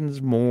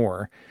 possessions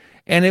more.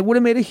 And it would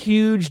have made a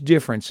huge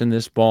difference in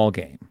this ball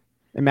game.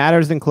 It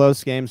matters in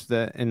close games.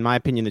 In my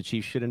opinion, the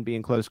Chiefs shouldn't be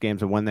in close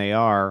games, and when they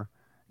are,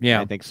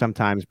 I think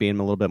sometimes being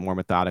a little bit more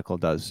methodical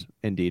does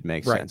indeed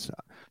make sense.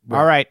 Right.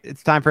 All right,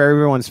 it's time for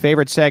everyone's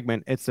favorite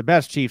segment. It's the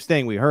best Chiefs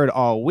thing we heard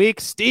all week.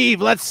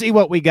 Steve, let's see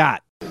what we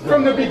got.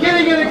 From the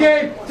beginning of the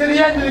game to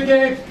the end of the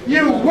game,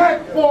 you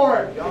went for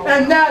it.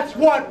 And that's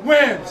what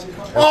wins.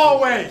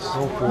 Always.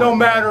 No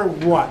matter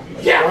what.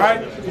 Yeah. All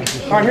right?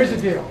 All right, here's the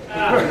deal.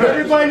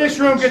 Everybody in this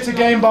room gets a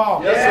game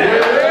ball. Yeah.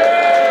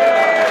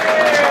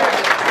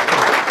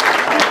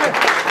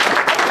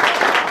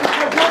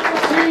 Because that's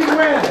a team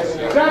win.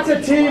 That's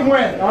a team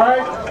win. All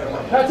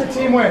right? That's a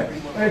team win.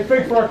 And it's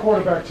big for our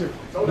quarterback, too.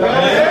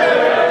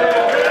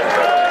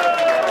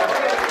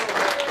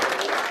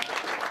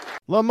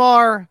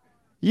 Lamar,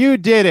 you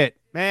did it,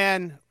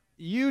 man.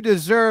 You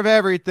deserve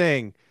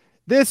everything.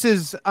 This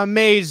is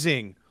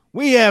amazing.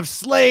 We have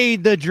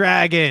slayed the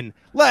dragon.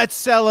 Let's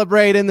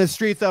celebrate in the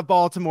streets of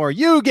Baltimore.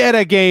 You get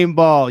a game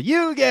ball.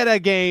 You get a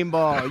game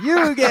ball.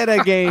 You get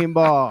a game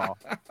ball.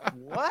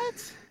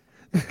 What?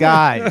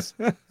 Guys,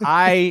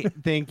 I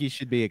think you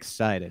should be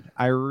excited.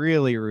 I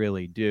really,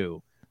 really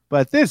do.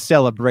 But this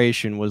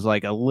celebration was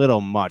like a little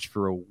much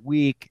for a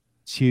week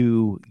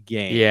 2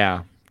 game.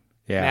 Yeah.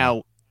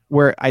 Now,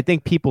 where I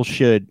think people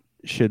should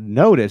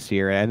notice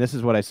here, and this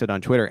is what I said on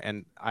Twitter,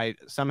 and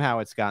somehow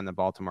it's gotten to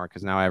Baltimore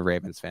because now I have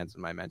Ravens fans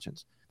in my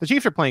mentions. The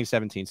Chiefs are playing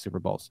 17 Super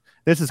Bowls.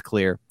 This is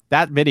clear.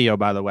 That video,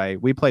 by the way,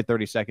 we played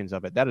 30 seconds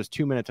of it. That is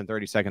 2 minutes and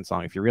 30 seconds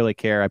long. If you really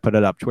care, I put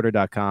it up,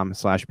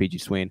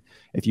 twitter.com/PGSween,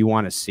 if you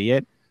want to see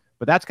it.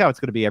 But that's how it's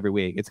going to be every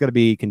week. It's going to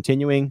be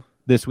continuing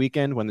this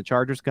weekend when the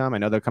Chargers come. I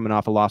know they're coming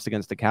off a loss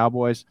against the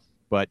Cowboys,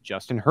 but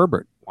Justin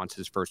Herbert wants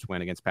his first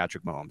win against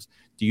Patrick Mahomes.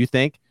 Do you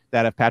think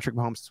that if Patrick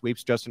Mahomes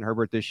sweeps Justin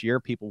Herbert this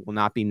year, people will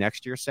not be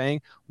next year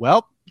saying,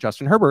 well,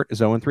 Justin Herbert is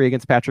 0-3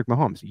 against Patrick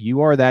Mahomes?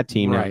 You are that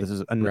team now. This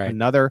is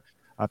another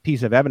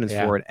piece of evidence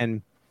for it.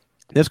 And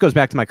this goes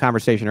back to my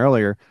conversation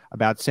earlier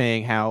about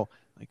saying how,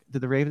 like,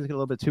 did the Ravens get a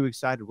little bit too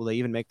excited? Will they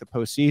even make the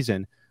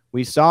postseason?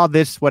 We saw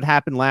what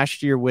happened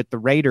last year with the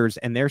Raiders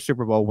and their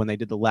Super Bowl when they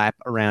did the lap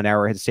around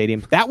Arrowhead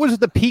Stadium. That was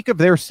the peak of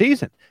their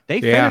season. They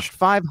finished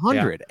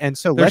 500. And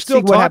so they're let's still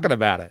see what talking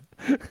about it.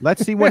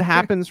 Let's see what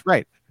happens.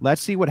 Right.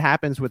 Let's see what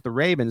happens with the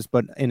Ravens.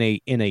 But in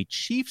a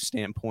Chiefs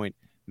standpoint,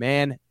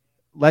 man,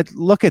 let's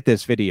look at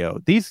this video.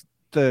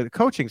 The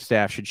coaching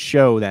staff should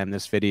show them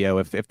this video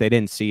if they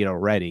didn't see it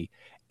already,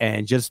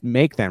 and just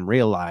make them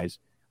realize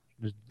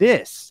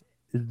this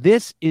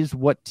is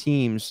what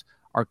teams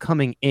are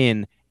coming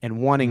in and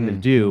wanting to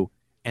do.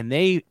 And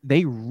they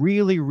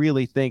really,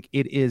 really think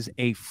it is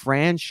a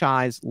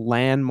franchise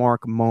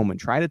landmark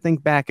moment. Try to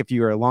think back, if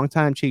you're a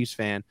longtime Chiefs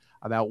fan,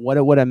 about what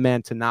it would have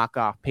meant to knock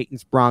off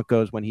Peyton's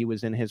Broncos when he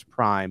was in his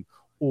prime,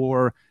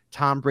 or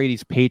Tom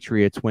Brady's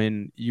Patriots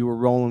when you were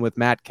rolling with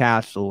Matt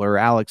Castle or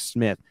Alex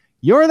Smith.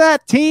 You're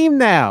that team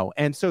now.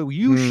 And so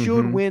you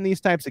should win these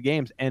types of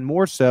games, and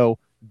more so,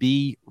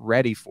 be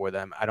ready for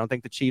them. I don't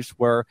think the Chiefs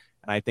were,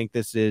 and I think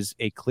this is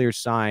a clear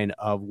sign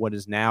of what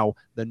is now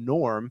the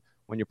norm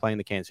when you're playing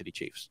the Kansas City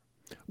Chiefs.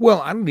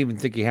 Well, I don't even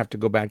think you have to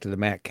go back to the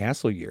Matt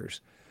Castle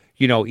years.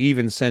 You know,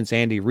 even since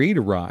Andy Reid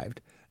arrived,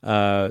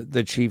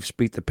 the Chiefs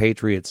beat the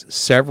Patriots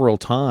several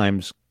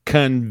times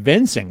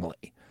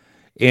convincingly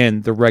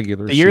in the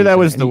regular season. The year that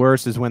was the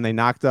worst is when they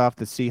knocked off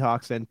the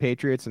Seahawks and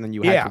Patriots, and then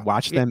you had to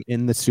watch them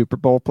in the Super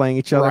Bowl playing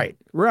each other.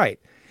 Right.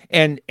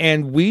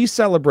 And we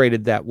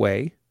celebrated that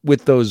way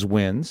with those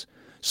wins.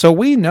 So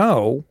we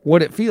know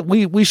what it feels.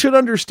 We should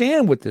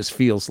understand what this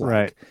feels like.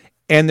 Right.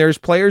 And there's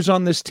players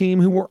on this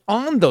team who were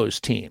on those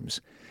teams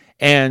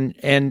and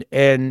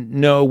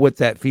know what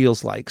that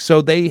feels like.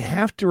 So they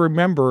have to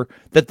remember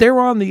that they're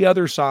on the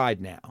other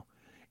side now.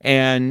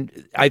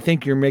 And I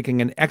think you're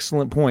making an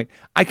excellent point.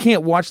 I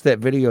can't watch that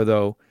video,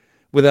 though,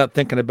 without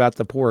thinking about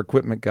the poor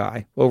equipment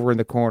guy over in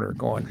the corner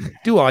going,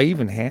 do I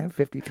even have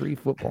 53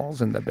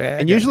 footballs in the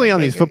bag? And usually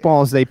on these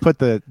footballs, they put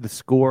the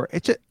score.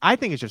 I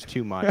think it's just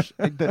too much.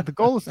 The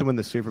goal is to win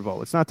the Super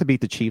Bowl. It's not to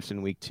beat the Chiefs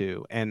in week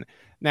 2. And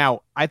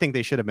now I think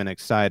they should have been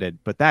excited,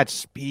 but that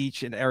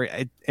speech and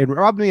it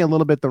rubbed me a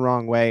little bit the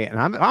wrong way. And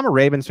I'm a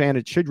Ravens fan.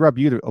 It should rub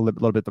you a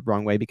little bit the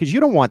wrong way, because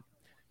you don't want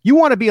You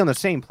want to be on the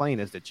same plane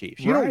as the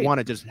Chiefs. You Right. don't want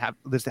to just have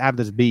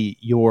this be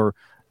your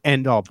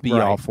end all be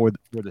all for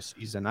the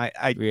season.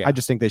 I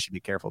just think they should be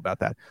careful about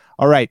that.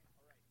 All right.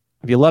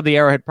 If you love the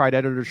Arrowhead Pride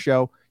Editors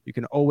Show, you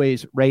can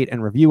always rate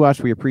and review us.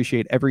 We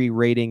appreciate every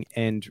rating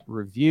and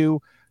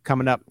review.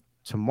 Coming up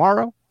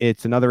tomorrow,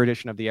 it's another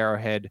edition of the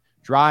Arrowhead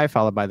Drive,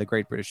 followed by the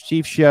Great British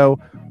Chiefs Show.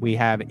 We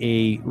have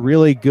a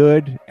really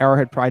good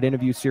Arrowhead Pride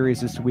interview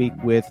series this week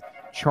with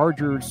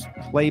Chargers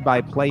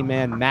play-by-play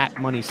man Matt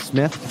Money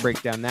Smith to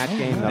break down that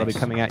game. That'll be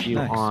coming at you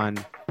on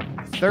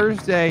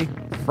Thursday.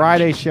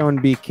 Friday show in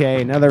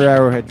BK, another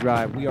Arrowhead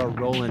Drive. We are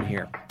rolling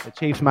here. The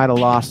Chiefs might have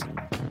lost.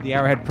 The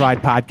Arrowhead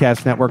Pride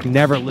Podcast Network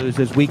never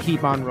loses. We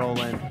keep on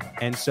rolling,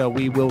 and so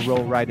we will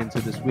roll right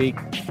into this week.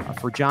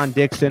 For John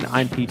Dixon,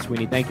 I'm Pete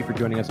Sweeney. Thank you for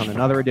joining us on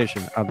another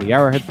edition of the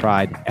Arrowhead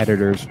Pride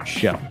Editors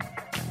Show.